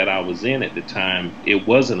meeting that I was in at the time, it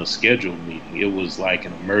wasn't a scheduled meeting. It was like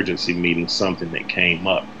an emergency meeting, something that came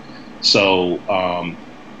up. So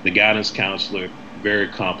the guidance counselor, very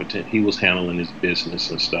competent, he was handling his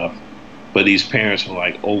business and stuff. But these parents were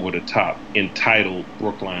like over the top, entitled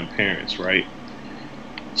Brookline parents, right?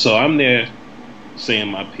 So I'm there saying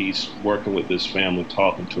my piece, working with this family,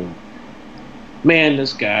 talking to him. Man,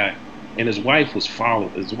 this guy and his wife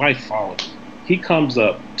followed him. He comes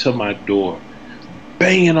up to my door,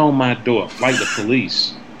 banging on my door like the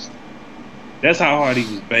police. That's how hard he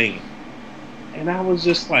was banging. And I was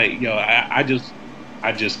just like, yo, I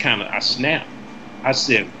snapped. I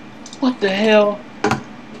said, what the hell?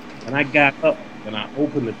 And I got up and I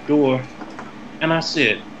opened the door and I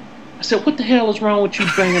said, what the hell is wrong with you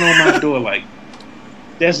banging on my door? Like,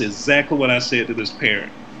 that's exactly what I said to this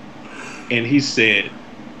parent. And he said,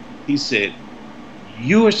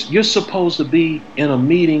 you're supposed to be in a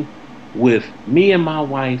meeting with me and my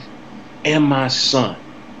wife and my son.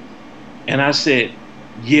 And I said,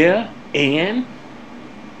 yeah, and?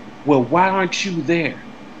 Well, why aren't you there?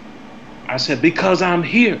 I said, because I'm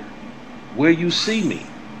here. where you see me.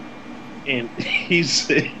 And he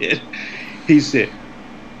said,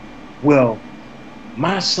 well,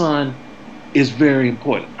 my son is very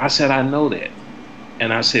important. I said, I know that.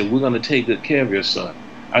 And I said, we're going to take good care of your son.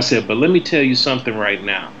 I said, but let me tell you something right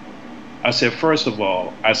now. I said, first of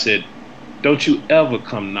all, I said, don't you ever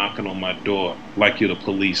come knocking on my door like you're the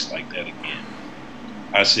police like that again.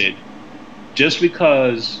 I said, just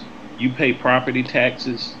because you pay property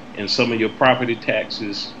taxes and some of your property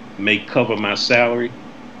taxes may cover my salary,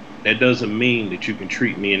 that doesn't mean that you can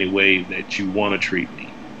treat me any way that you want to treat me.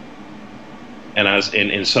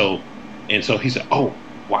 And so he said, oh,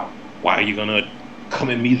 why are you gonna come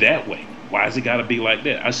at me that way? Why has it got to be like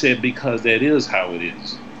that? I said, because that is how it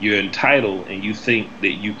is. You're entitled and you think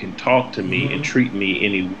that you can talk to me and treat me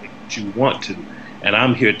any way that you want to. And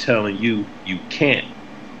I'm here telling you, you can't.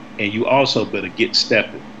 And you also better get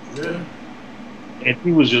stepping. Yeah. And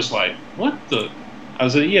he was just like, what the? I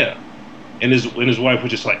said, yeah. And his wife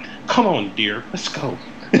was just like, come on, dear, let's go.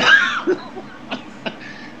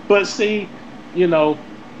 But see, you know,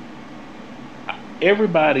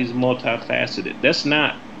 everybody's multifaceted. That's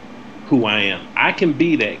not who I am. I can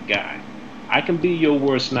be that guy. I can be your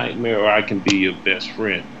worst nightmare, or I can be your best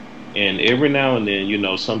friend. And every now and then, you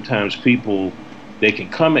know, sometimes people, they can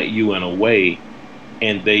come at you in a way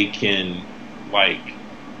and they can like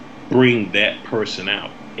bring that person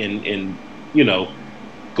out. And you know,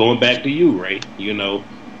 going back to you, Ray, you know,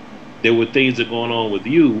 there were things that are going on with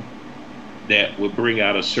you that would bring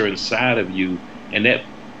out a certain side of you, and that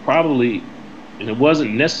probably, and it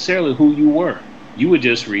wasn't necessarily who you were. You were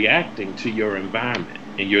just reacting to your environment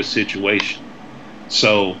and your situation.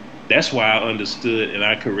 So that's why I understood and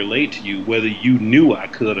I could relate to you whether you knew I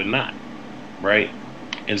could or not, right?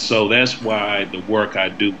 And so that's why the work I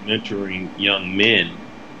do mentoring young men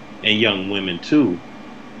and young women too,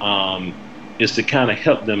 is to kind of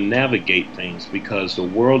help them navigate things, because the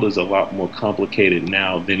world is a lot more complicated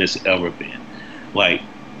now than it's ever been. Like,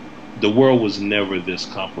 the world was never this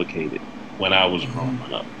complicated when I was growing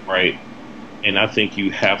up, right? And I think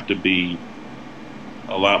you have to be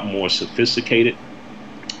a lot more sophisticated.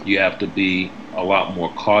 You have to be a lot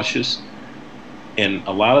more cautious. And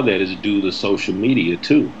a lot of that is due to social media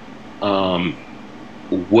too.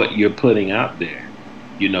 What you're putting out there,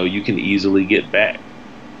 you know, you can easily get back,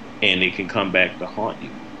 and it can come back to haunt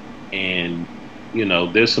you. And, you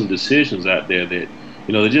know, there's some decisions out there that,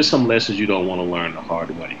 you know, there's just some lessons you don't want to learn the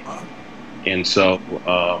hard way. And so,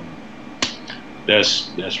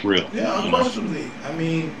 that's real. Yeah, unquestionably. I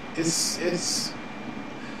mean, it's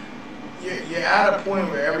you're at a point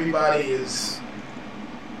where everybody is,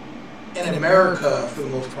 in America for the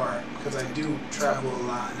most part, because I do travel a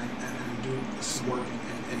lot and I do some work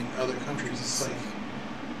in other countries. It's like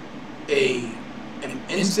an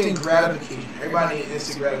instant gratification. Everybody needs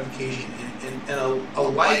instant gratification, and a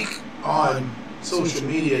like on social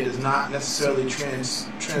media does not necessarily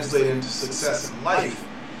translate into success in life.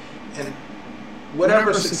 And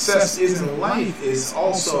whatever success is in life is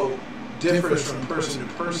also differs from person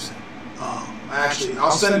to person.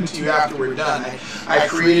 I'll send it to you after we're done. I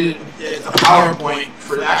created a PowerPoint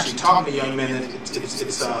for actually talking to young men.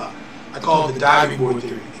 It's I call it the diving board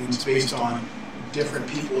theory, and it's based on different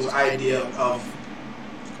people's idea of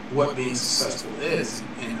what being successful is.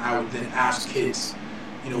 And I would then ask kids,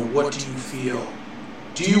 you know, what do you feel?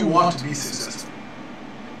 Do you want to be successful?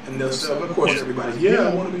 And they'll say, of course, everybody's, yeah,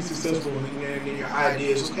 I want to be successful. And then your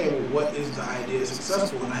idea is, okay, well, what is the idea of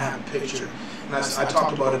successful? And I have a picture. And I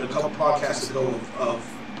talked about it a couple podcasts ago of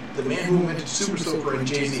the man who invented Super Soaker and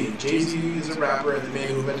Jay-Z. And Jay-Z is a rapper, and the man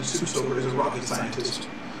who invented Super Soaker is a rocket scientist.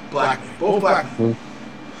 Black man, both black men.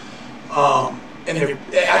 And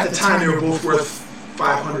at the time, they were both worth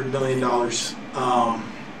 $500 million.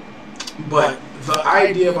 But the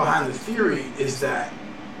idea behind the theory is that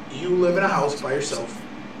you live in a house by yourself.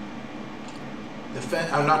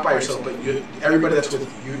 Not by yourself, but everybody that's with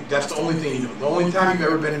you. That's the only thing you know. The only time you've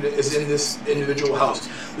ever been in is in this individual house.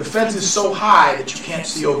 The fence is so high that you can't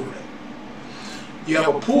see over it. You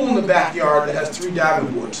have a pool in the backyard that has 3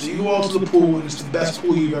 diving boards. So you go out to the pool, and it's the best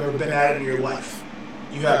pool you've ever been at in your life.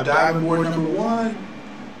 You have diving board number 1.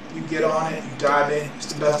 You get on it, you dive in.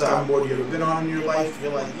 It's the best diving board you've ever been on in your life.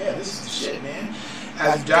 You're like, yeah, this is the shit, man.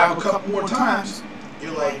 As you dive a couple more times,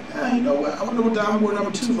 you're like, you know what? I want to know what diving board number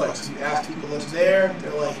 2 is like. So you ask people that's there.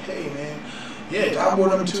 They're like, hey, man, yeah, diving board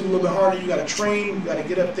number 2 is a little bit harder. You got to train. You got to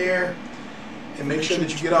get up there and make sure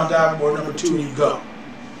that you get on diving board number 2 and you go.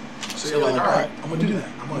 So you're like, all right, I'm going to do that.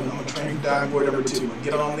 I'm going to train for diving board number 2. I'm going to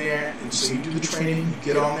get on there. And so you do the training. You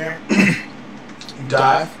get on there. You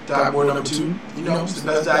dive board number 2. You know, it's the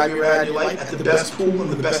best dive you ever had in your life at the best pool in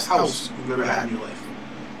the best house you've ever had in your life.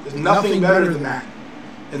 There's nothing better than that.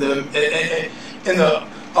 In the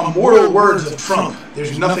immortal words of Trump,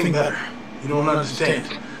 there's nothing better. You don't understand.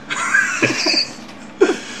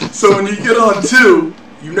 So when you get on 2,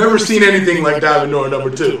 you've never seen anything like diving door number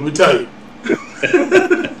 2. Let me tell you.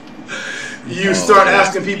 You start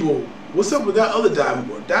asking people, what's up with that other diving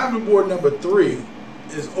board? Diving board number 3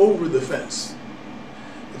 is over the fence.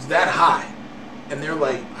 It's that high. And they're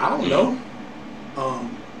like, I don't know.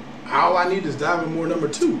 All I need is diving board number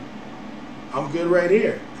 2. I'm good right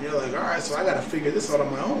here. And you're like, all right, so I got to figure this out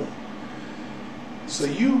on my own. So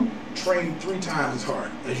you train 3 times as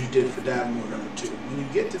hard as you did for diving board number 2. When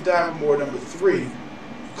you get to diving board number 3, you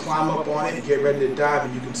climb up on it and get ready to dive,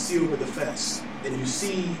 and you can see over the fence. And you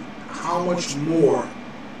see how much more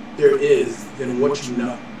there is than what you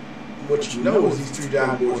know. What you know is these 3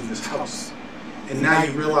 diving boards in this house. And now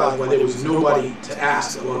you realize why there was nobody to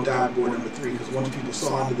ask about diving board number 3, because once people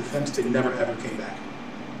saw under the fence, they never ever came back.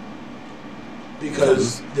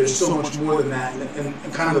 Because there's so much more than that.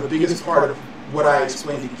 And kind of the biggest part of what I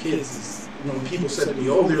explain to kids is when people said to me,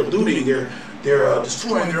 oh, they're looting, they're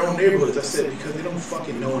destroying their own neighborhoods. I said, because they don't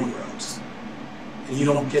fucking know anywhere else. And you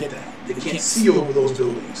don't get that. They can't see over those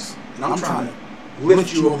buildings. And I'm trying to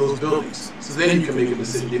lift you over those buildings so then you can make a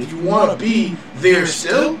decision. If you want to be there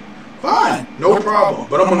still, fine, no problem.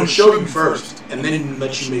 But I'm going to show you first and then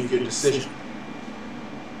let you make your decision.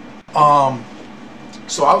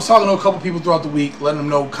 So I was talking to a couple people throughout the week, letting them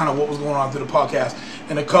know kind of what was going on through the podcast.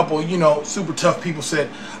 And a couple, super tough people said,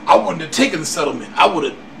 I wouldn't have taken the settlement. I would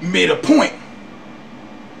have made a point.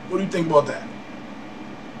 What do you think about that?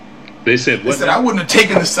 They said what? They said, I wouldn't have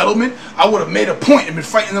taken the settlement. I would have made a point and been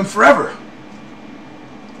fighting them forever.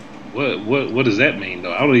 What does that mean,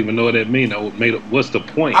 though? I don't even know what that means. What's the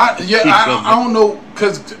point? I don't know,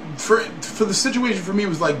 because for the situation for me, it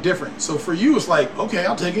was like different. So for you, it's like, okay,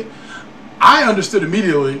 I'll take it. I understood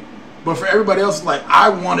immediately, but for everybody else, it's like, I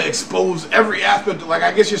want to expose every aspect. Like,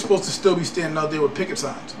 I guess you're supposed to still be standing out there with picket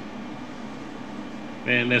signs.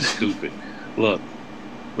 Man, that's stupid. Look,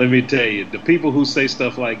 let me tell you, the people who say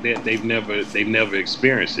stuff like that, they've never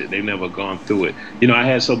experienced it. They've never gone through it. I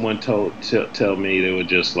had someone tell me, they were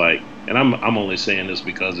just like, and I'm only saying this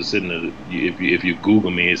because it's in the, if you Google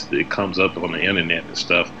me, it comes up on the internet and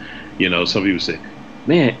stuff. Some people say,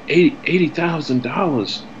 man,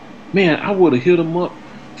 $80,000. Man, I would have hit them up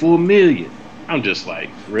for $1 million. I'm just like,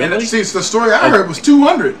 really? And see, the story I heard was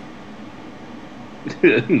 200.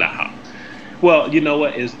 Nah. Well, you know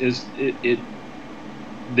what? There's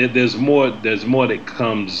more that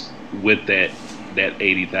comes with that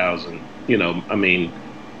 80,000.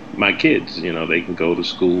 My kids, they can go to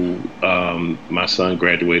school. My son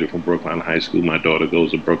graduated from Brookline High School. My daughter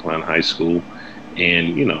goes to Brookline High School,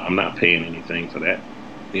 and I'm not paying anything for that.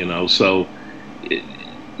 So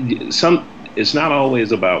it's not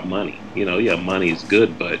always about money. Money is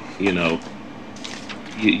good, but you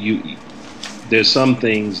there's some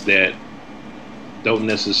things that don't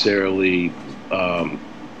necessarily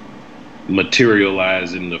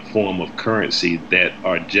materialize in the form of currency that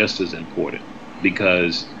are just as important,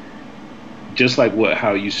 because just like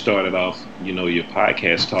how you started off, your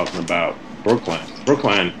podcast talking about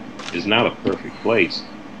Brookline is not a perfect place,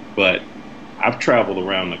 but I've traveled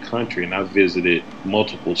around the country and I've visited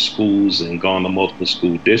multiple schools and gone to multiple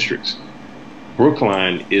school districts.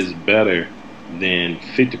 Brookline is better than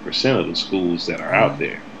 50% of the schools that are out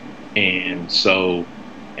there. And so,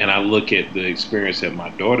 I look at the experience that my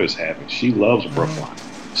daughter's having. She loves Brookline.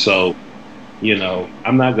 So,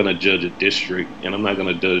 I'm not going to judge a district, and I'm not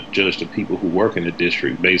going to judge the people who work in the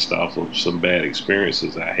district based off of some bad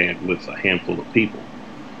experiences I had with a handful of people.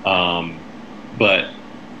 But,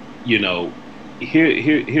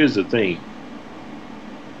 here's the thing.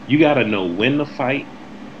 You got to know when to fight,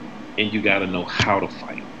 and you got to know how to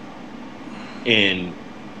fight. And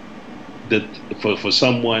for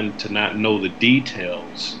someone to not know the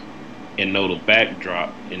details and know the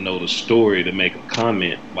backdrop and know the story to make a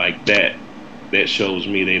comment like that shows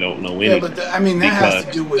me they don't know anything. Yeah, but that has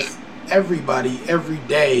to do with everybody every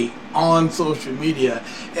day on social media.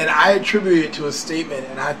 And I attribute it to a statement,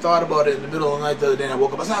 and I thought about it in the middle of the night the other day, and I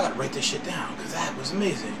woke up, I said, I got to write this shit down because that was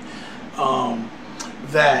amazing.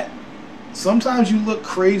 That sometimes you look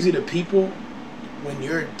crazy to people when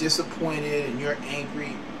you're disappointed and you're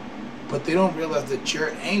angry, but they don't realize that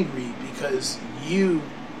you're angry because you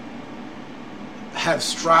have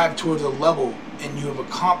strived towards a level and you have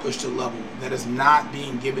accomplished a level that is not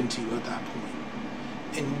being given to you at that point.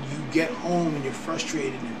 And you get home and you're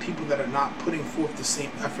frustrated, and people that are not putting forth the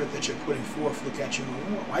same effort that you're putting forth look at you and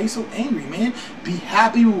go, why are you so angry, man? Be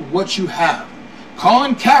happy with what you have.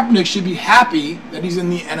 Colin Kaepernick should be happy that he's in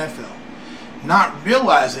the NFL. not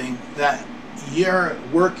realizing that you're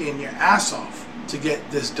working your ass off to get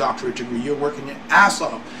this doctorate degree. You're working your ass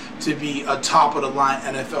off to be a top of the line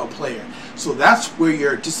NFL player. So that's where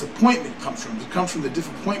your disappointment comes from. It comes from the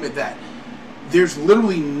disappointment that there's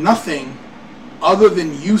literally nothing other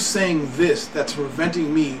than you saying this that's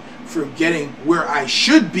preventing me from getting where I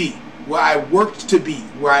should be, where I worked to be,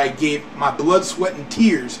 where I gave my blood, sweat, and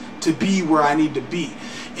tears to be where I need to be.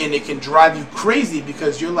 And it can drive you crazy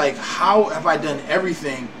because you're like, how have I done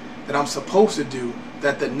everything that I'm supposed to do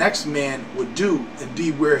that the next man would do and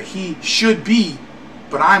be where he should be,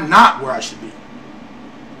 but I'm not where I should be.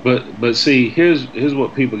 But see, here's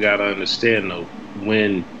what people gotta understand though.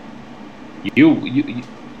 When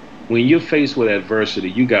when you're faced with adversity,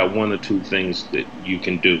 you got one or two things that you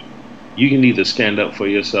can do. You can either stand up for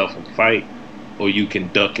yourself and fight, or you can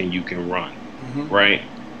duck and you can run. Mm-hmm. Right?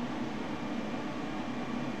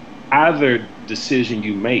 Either decision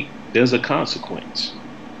you make, there's a consequence.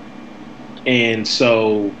 And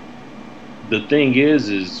so the thing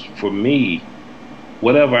is for me,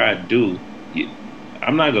 whatever I do,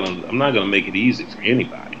 I'm not gonna make it easy for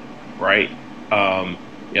anybody, right?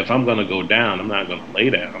 If I'm gonna go down, I'm not gonna lay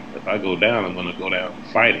down. If I go down, I'm gonna go down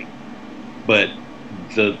fighting. But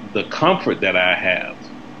the comfort that I have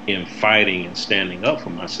in fighting and standing up for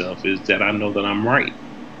myself is that I know that I'm right.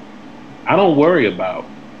 I don't worry about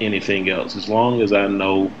anything else as long as I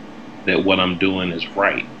know that what I'm doing is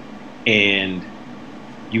right. And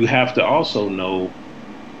you have to also know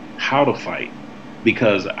how to fight,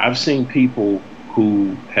 because I've seen people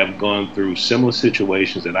who have gone through similar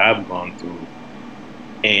situations that I've gone through,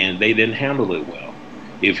 and they didn't handle it well.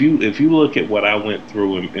 If you look at what I went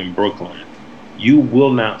through in Brooklyn, you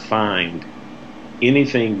will not find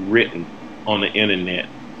anything written on the internet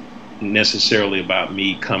necessarily about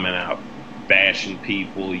me coming out bashing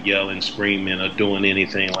people, yelling, screaming, or doing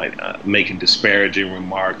anything like making disparaging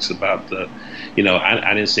remarks about I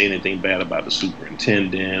didn't say anything bad about the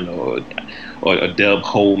superintendent or Deb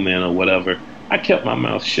Holman or whatever. I kept my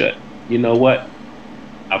mouth shut. You know what?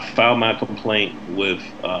 I filed my complaint with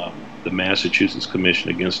the Massachusetts Commission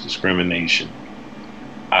Against Discrimination.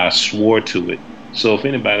 I swore to it. So if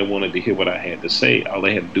anybody wanted to hear what I had to say, all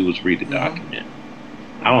they had to do was read the document.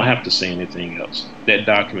 I don't have to say anything else. That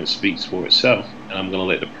document speaks for itself, and I'm going to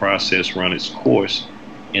let the process run its course.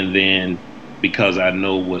 And then, because I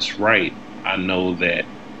know what's right, I know that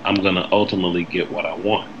I'm going to ultimately get what I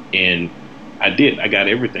want. And I did. I got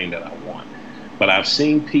everything that I want. But I've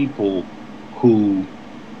seen people who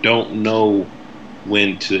don't know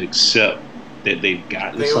when to accept that they've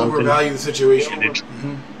gotten something. They overvalue the situation.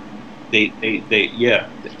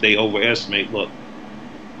 They overestimate. Look,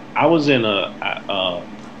 I was in a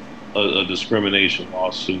discrimination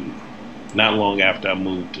lawsuit not long after I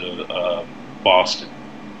moved to Boston,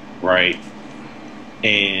 right?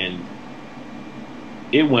 And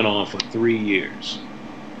it went on for 3 years.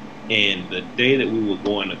 And the day that we were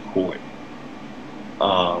going to court,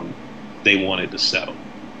 they wanted to settle.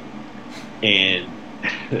 And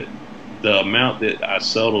the amount that I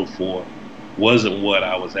settled for wasn't what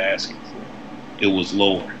I was asking for. It was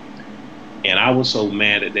lower. And I was so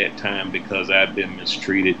mad at that time because I'd been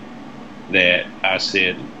mistreated that I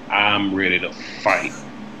said, I'm ready to fight.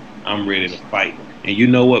 I'm ready to fight. And you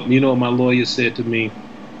know what my lawyer said to me?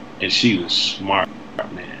 And she was smart,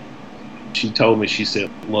 man. She told me, she said,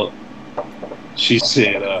 look, she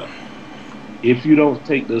said, if you don't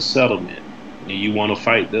take this settlement and you want to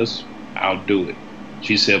fight this, I'll do it.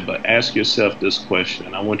 She said, but ask yourself this question,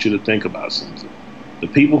 and I want you to think about something. The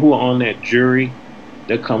people who are on that jury,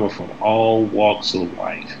 they're coming from all walks of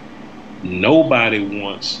life. Nobody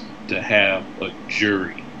wants to have a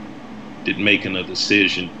jury that making a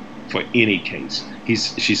decision for any case.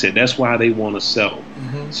 She said that's why they want to settle.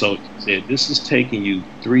 Mm-hmm. So she said, this is taking you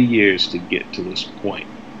 3 years to get to this point.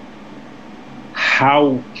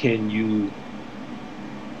 How can you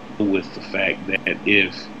deal with the fact that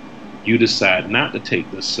if you decide not to take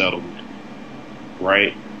this settlement,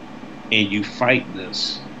 right, and you fight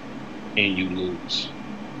this and you lose?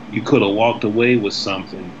 You could have walked away with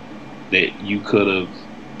something that you could have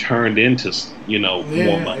turned into,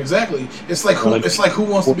 more money. Exactly. It's like who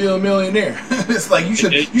wants to be a millionaire? It's like you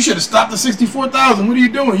should have stopped at 64,000. What are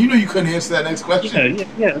you doing? You know you couldn't answer that next question.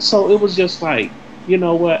 Yeah. So it was just like, you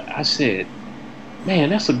know what? I said, man,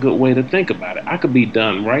 that's a good way to think about it. I could be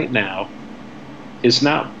done right now. It's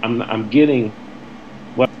not. I'm getting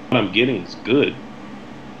what I'm getting is good.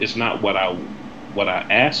 It's not what I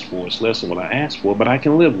asked for. It's less than what I asked for, but I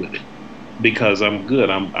can live with it because I'm good.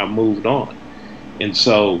 I moved on. And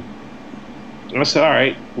so I said, all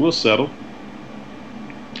right, we'll settle.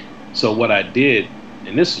 So what I did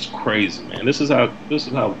and this is crazy, man. This is how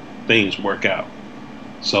things work out.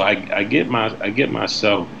 So I get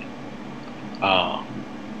myself.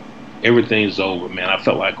 Everything's over, man. I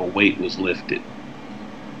felt like a weight was lifted.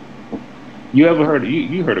 You ever heard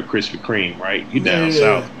you heard of Krispy Kreme, right? You down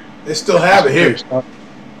south. They still have it here.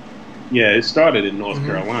 Yeah, it started in North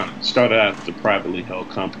Carolina. It started out as a privately held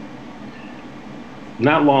company.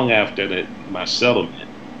 Not long after that, my settlement,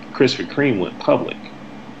 Krispy Kreme went public.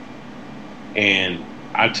 And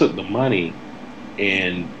I took the money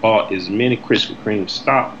and bought as many Krispy Kreme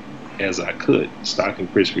stock as I could, stock in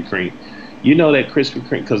Krispy Kreme. You know that Krispy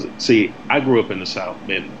Kreme, because, see, I grew up in the South,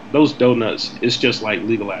 man. Those donuts, it's just like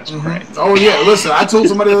legalized crack. Oh, yeah. Listen, I told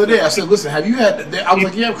somebody the other day, I said, listen, have you had, I was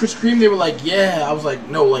like, yeah, Krispy Kreme. They were like, yeah. I was like,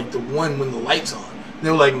 no, like the one when the light's on. And they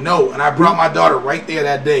were like, no. And I brought my daughter right there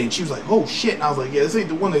that day, and she was like, oh, shit. And I was like, yeah, this ain't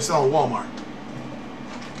the one they sell at Walmart.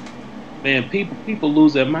 Man, people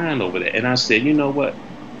lose their mind over that. And I said, you know what?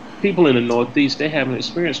 People in the Northeast, they haven't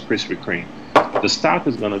experienced Krispy Kreme. The stock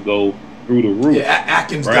is going to go through the roof. Yeah,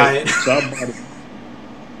 Atkins right? diet. So I bought it.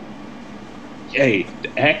 Hey,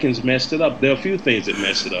 Atkins messed it up. There are a few things that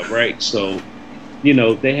messed it up, right? So, you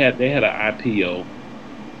know, they had an IPO.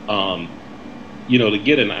 You know, to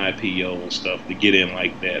get an IPO and stuff, to get in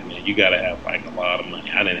like that, man, you got to have like a lot of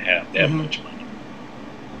money. I didn't have that much money.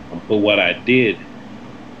 But what I did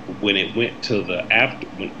when it went to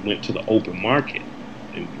the open market,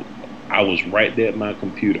 and I was right there at my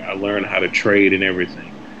computer. I learned how to trade and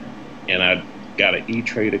everything. And I got an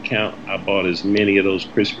E-Trade account. I bought as many of those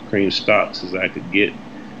Krispy Kreme stocks as I could get.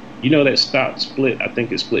 You know that stock split, I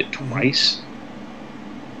think it split twice.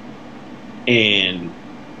 And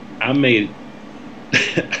I made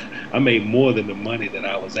I made more than the money that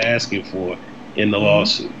I was asking for in the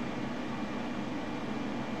lawsuit.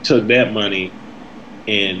 Took that money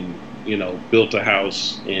and, you know, built a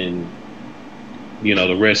house, and, you know,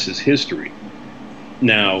 the rest is history.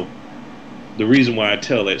 Now, the reason why I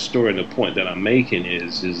tell that story and the point that I'm making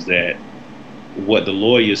is that what the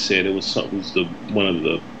lawyer said, it was some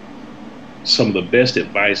of the best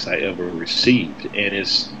advice I ever received. And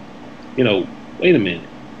it's, you know, wait a minute,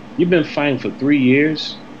 you've been fighting for 3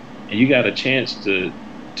 years and you got a chance to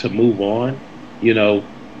move on. You know,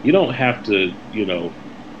 you don't have to, you know,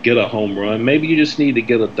 get a home run. Maybe you just need to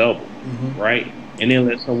get a double, right? And then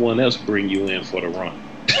let someone else bring you in for the run.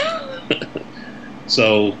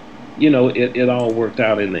 So, you know, it all worked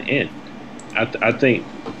out in the end. I think,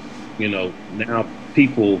 you know, now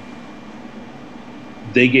people,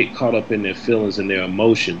 they get caught up in their feelings and their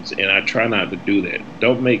emotions, and I try not to do that.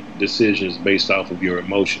 Don't make decisions based off of your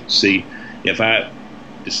emotions. See, if I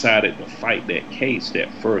decided to fight that case,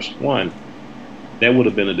 that first one, that would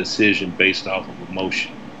have been a decision based off of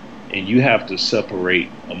emotion. And you have to separate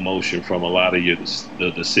emotion from a lot of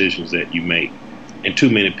the decisions that you make. And too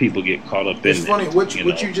many people get caught up in it. It's funny what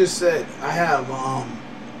you just said. I have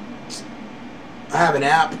an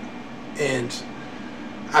app, and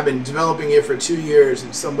I've been developing it for 2 years.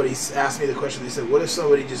 And somebody asked me the question. They said, "What if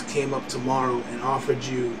somebody just came up tomorrow and offered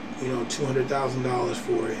you, you know, $200,000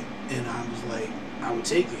 for it?" And I was like, "I would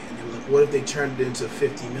take it." And they were like, "What if they turned it into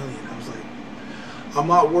 $50 million?" I was like, "I'm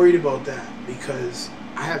not worried about that, because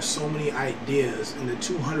I have so many ideas, and the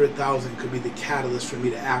 200,000 could be the catalyst for me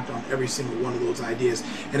to act on every single one of those ideas."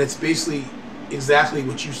 And it's basically exactly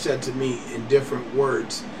what you said to me in different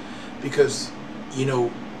words, because, you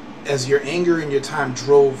know, as your anger and your time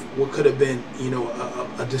drove what could have been, you know,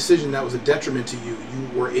 a decision that was a detriment to you, you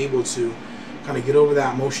were able to kind of get over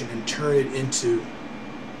that emotion and turn it into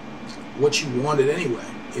what you wanted anyway.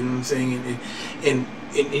 You know what I'm saying? And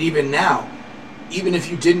even now, even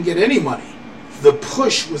if you didn't get any money, the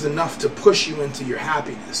push was enough to push you into your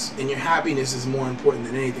happiness. And your happiness is more important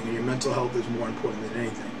than anything, and your mental health is more important than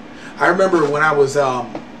anything. I remember when I was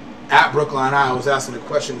at Brookline High, I was asking a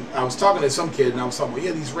question. I was talking to some kid, and I was talking about,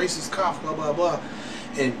 yeah, these racist cops, blah, blah, blah.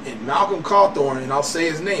 And Malcolm Cawthorn, and I'll say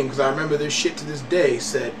his name because I remember this shit to this day,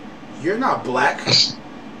 said, "You're not black."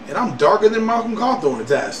 And I'm darker than Malcolm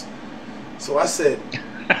Cawthorn's ass. So I said,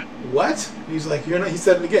 "What?" He's like, "You're not," he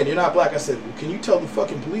said it again, "You're not black." I said, "Well, can you tell the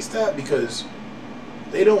fucking police that? Because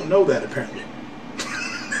they don't know that, apparently."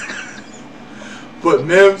 But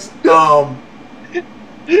Mims,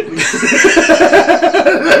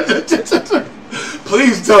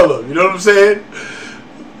 please tell them. You know what I'm saying?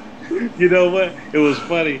 You know what? It was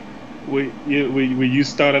funny when you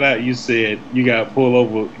started out. You said you got pulled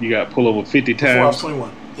over. You got pulled over 50 times. Before I was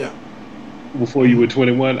 21. Yeah. Before you were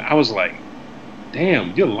 21, I was like,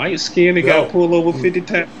 "Damn, you're light skinned and got pulled over 50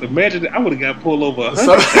 times." Imagine I would have got pulled over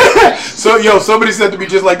 100. So somebody said to me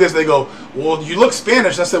just like this. They go, "Well, you look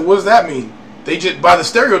Spanish." I said, "What does that mean?" they just, by the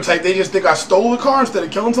stereotype, they just think I stole a car instead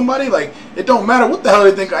of killing somebody. Like, it don't matter what the hell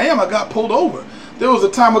they think I am. I got pulled over. There was a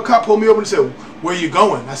time a cop pulled me over and said, "Where you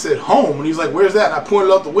going?" I said, "Home." And he's like, "Where's that?" And I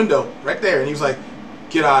pointed out the window right there. And he was like,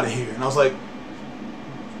 "Get out of here." And I was like,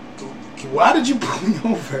 "Why did you pull me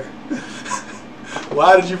over?"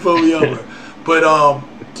 Why did you pull me over? But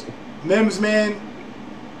Mims, man,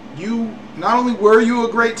 you not only were you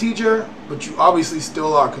a great teacher, but you obviously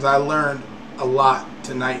still are, because I learned a lot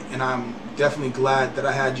tonight, and I'm definitely glad that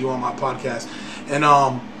I had you on my podcast. And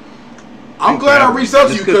I'm glad I reached out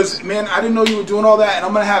to you, because, man, I didn't know you were doing all that, and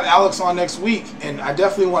I'm going to have Alex on next week, and I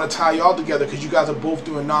definitely want to tie y'all together, because you guys are both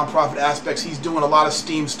doing nonprofit aspects. He's doing a lot of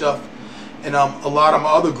STEAM stuff, and a lot of my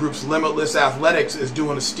other groups, Limitless Athletics, is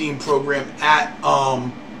doing a STEAM program at,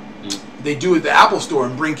 they do it at the Apple Store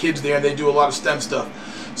and bring kids there, and they do a lot of STEM stuff.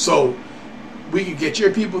 So we can get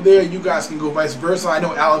your people there. You guys can go vice versa. I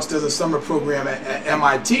know Alex does a summer program at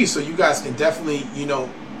MIT, so you guys can definitely,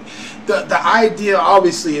 the idea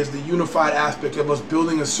obviously is the unified aspect of us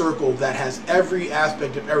building a circle that has every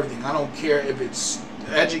aspect of everything. I don't care if it's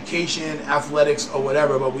education, athletics, or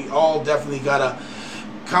whatever, but we all definitely gotta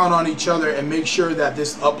count on each other and make sure that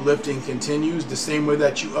this uplifting continues. The same way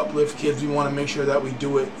that you uplift kids, we want to make sure that we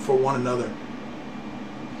do it for one another.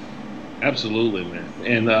 Absolutely, man.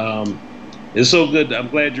 And it's so good. I'm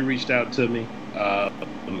glad you reached out to me. I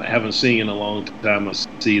haven't seen you in a long time. I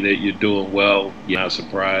see that you're doing well. You're not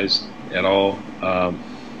surprised at all.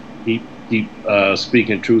 Keep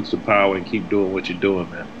speaking truth to power and keep doing what you're doing,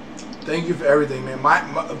 man. Thank you for everything, man. My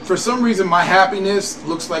for some reason, my happiness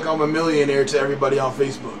looks like I'm a millionaire to everybody on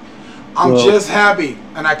Facebook. I'm just happy,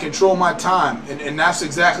 and I control my time, and that's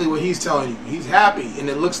exactly what he's telling you. He's happy, and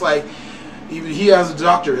it looks like even he has a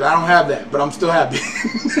doctorate. I don't have that, but I'm still happy.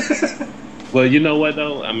 Well, you know what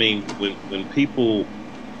though? I mean, when people,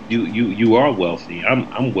 you are wealthy.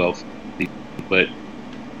 I'm wealthy, but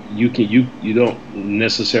you don't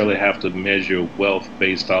necessarily have to measure wealth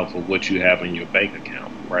based off of what you have in your bank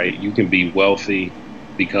account, right? You can be wealthy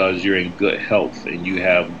because you're in good health and you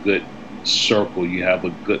have good circle. You have a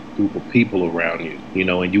good group of people around you,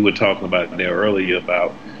 And you were talking about there earlier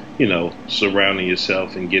about surrounding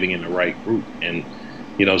yourself and getting in the right group. And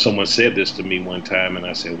someone said this to me one time, and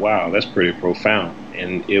I said, wow, that's pretty profound.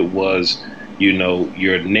 And it was,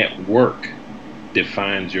 your network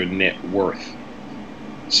defines your net worth.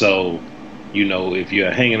 So, if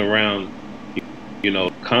you're hanging around,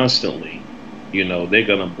 constantly, they're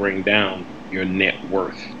going to bring down your net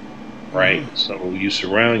worth, right? Mm-hmm. So you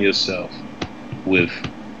surround yourself with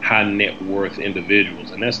high net worth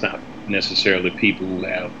individuals, and that's not necessarily people who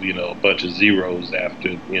have a bunch of zeros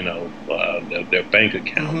after their bank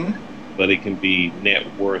account, but it can be net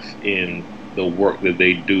worth in the work that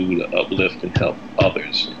they do to uplift and help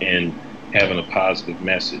others and having a positive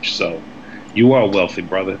message. So you are wealthy,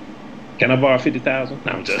 brother. Can I borrow 50,000?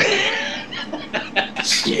 No, I'm just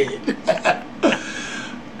shit.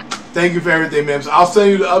 Thank you for everything, Mims. I'll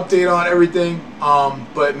send you the update on everything.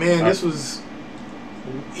 But man, this was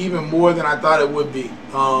even more than I thought it would be.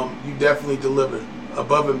 You definitely delivered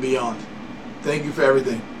above and beyond. Thank you for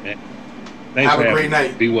everything. Thanks. Have a great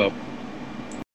night. Be well.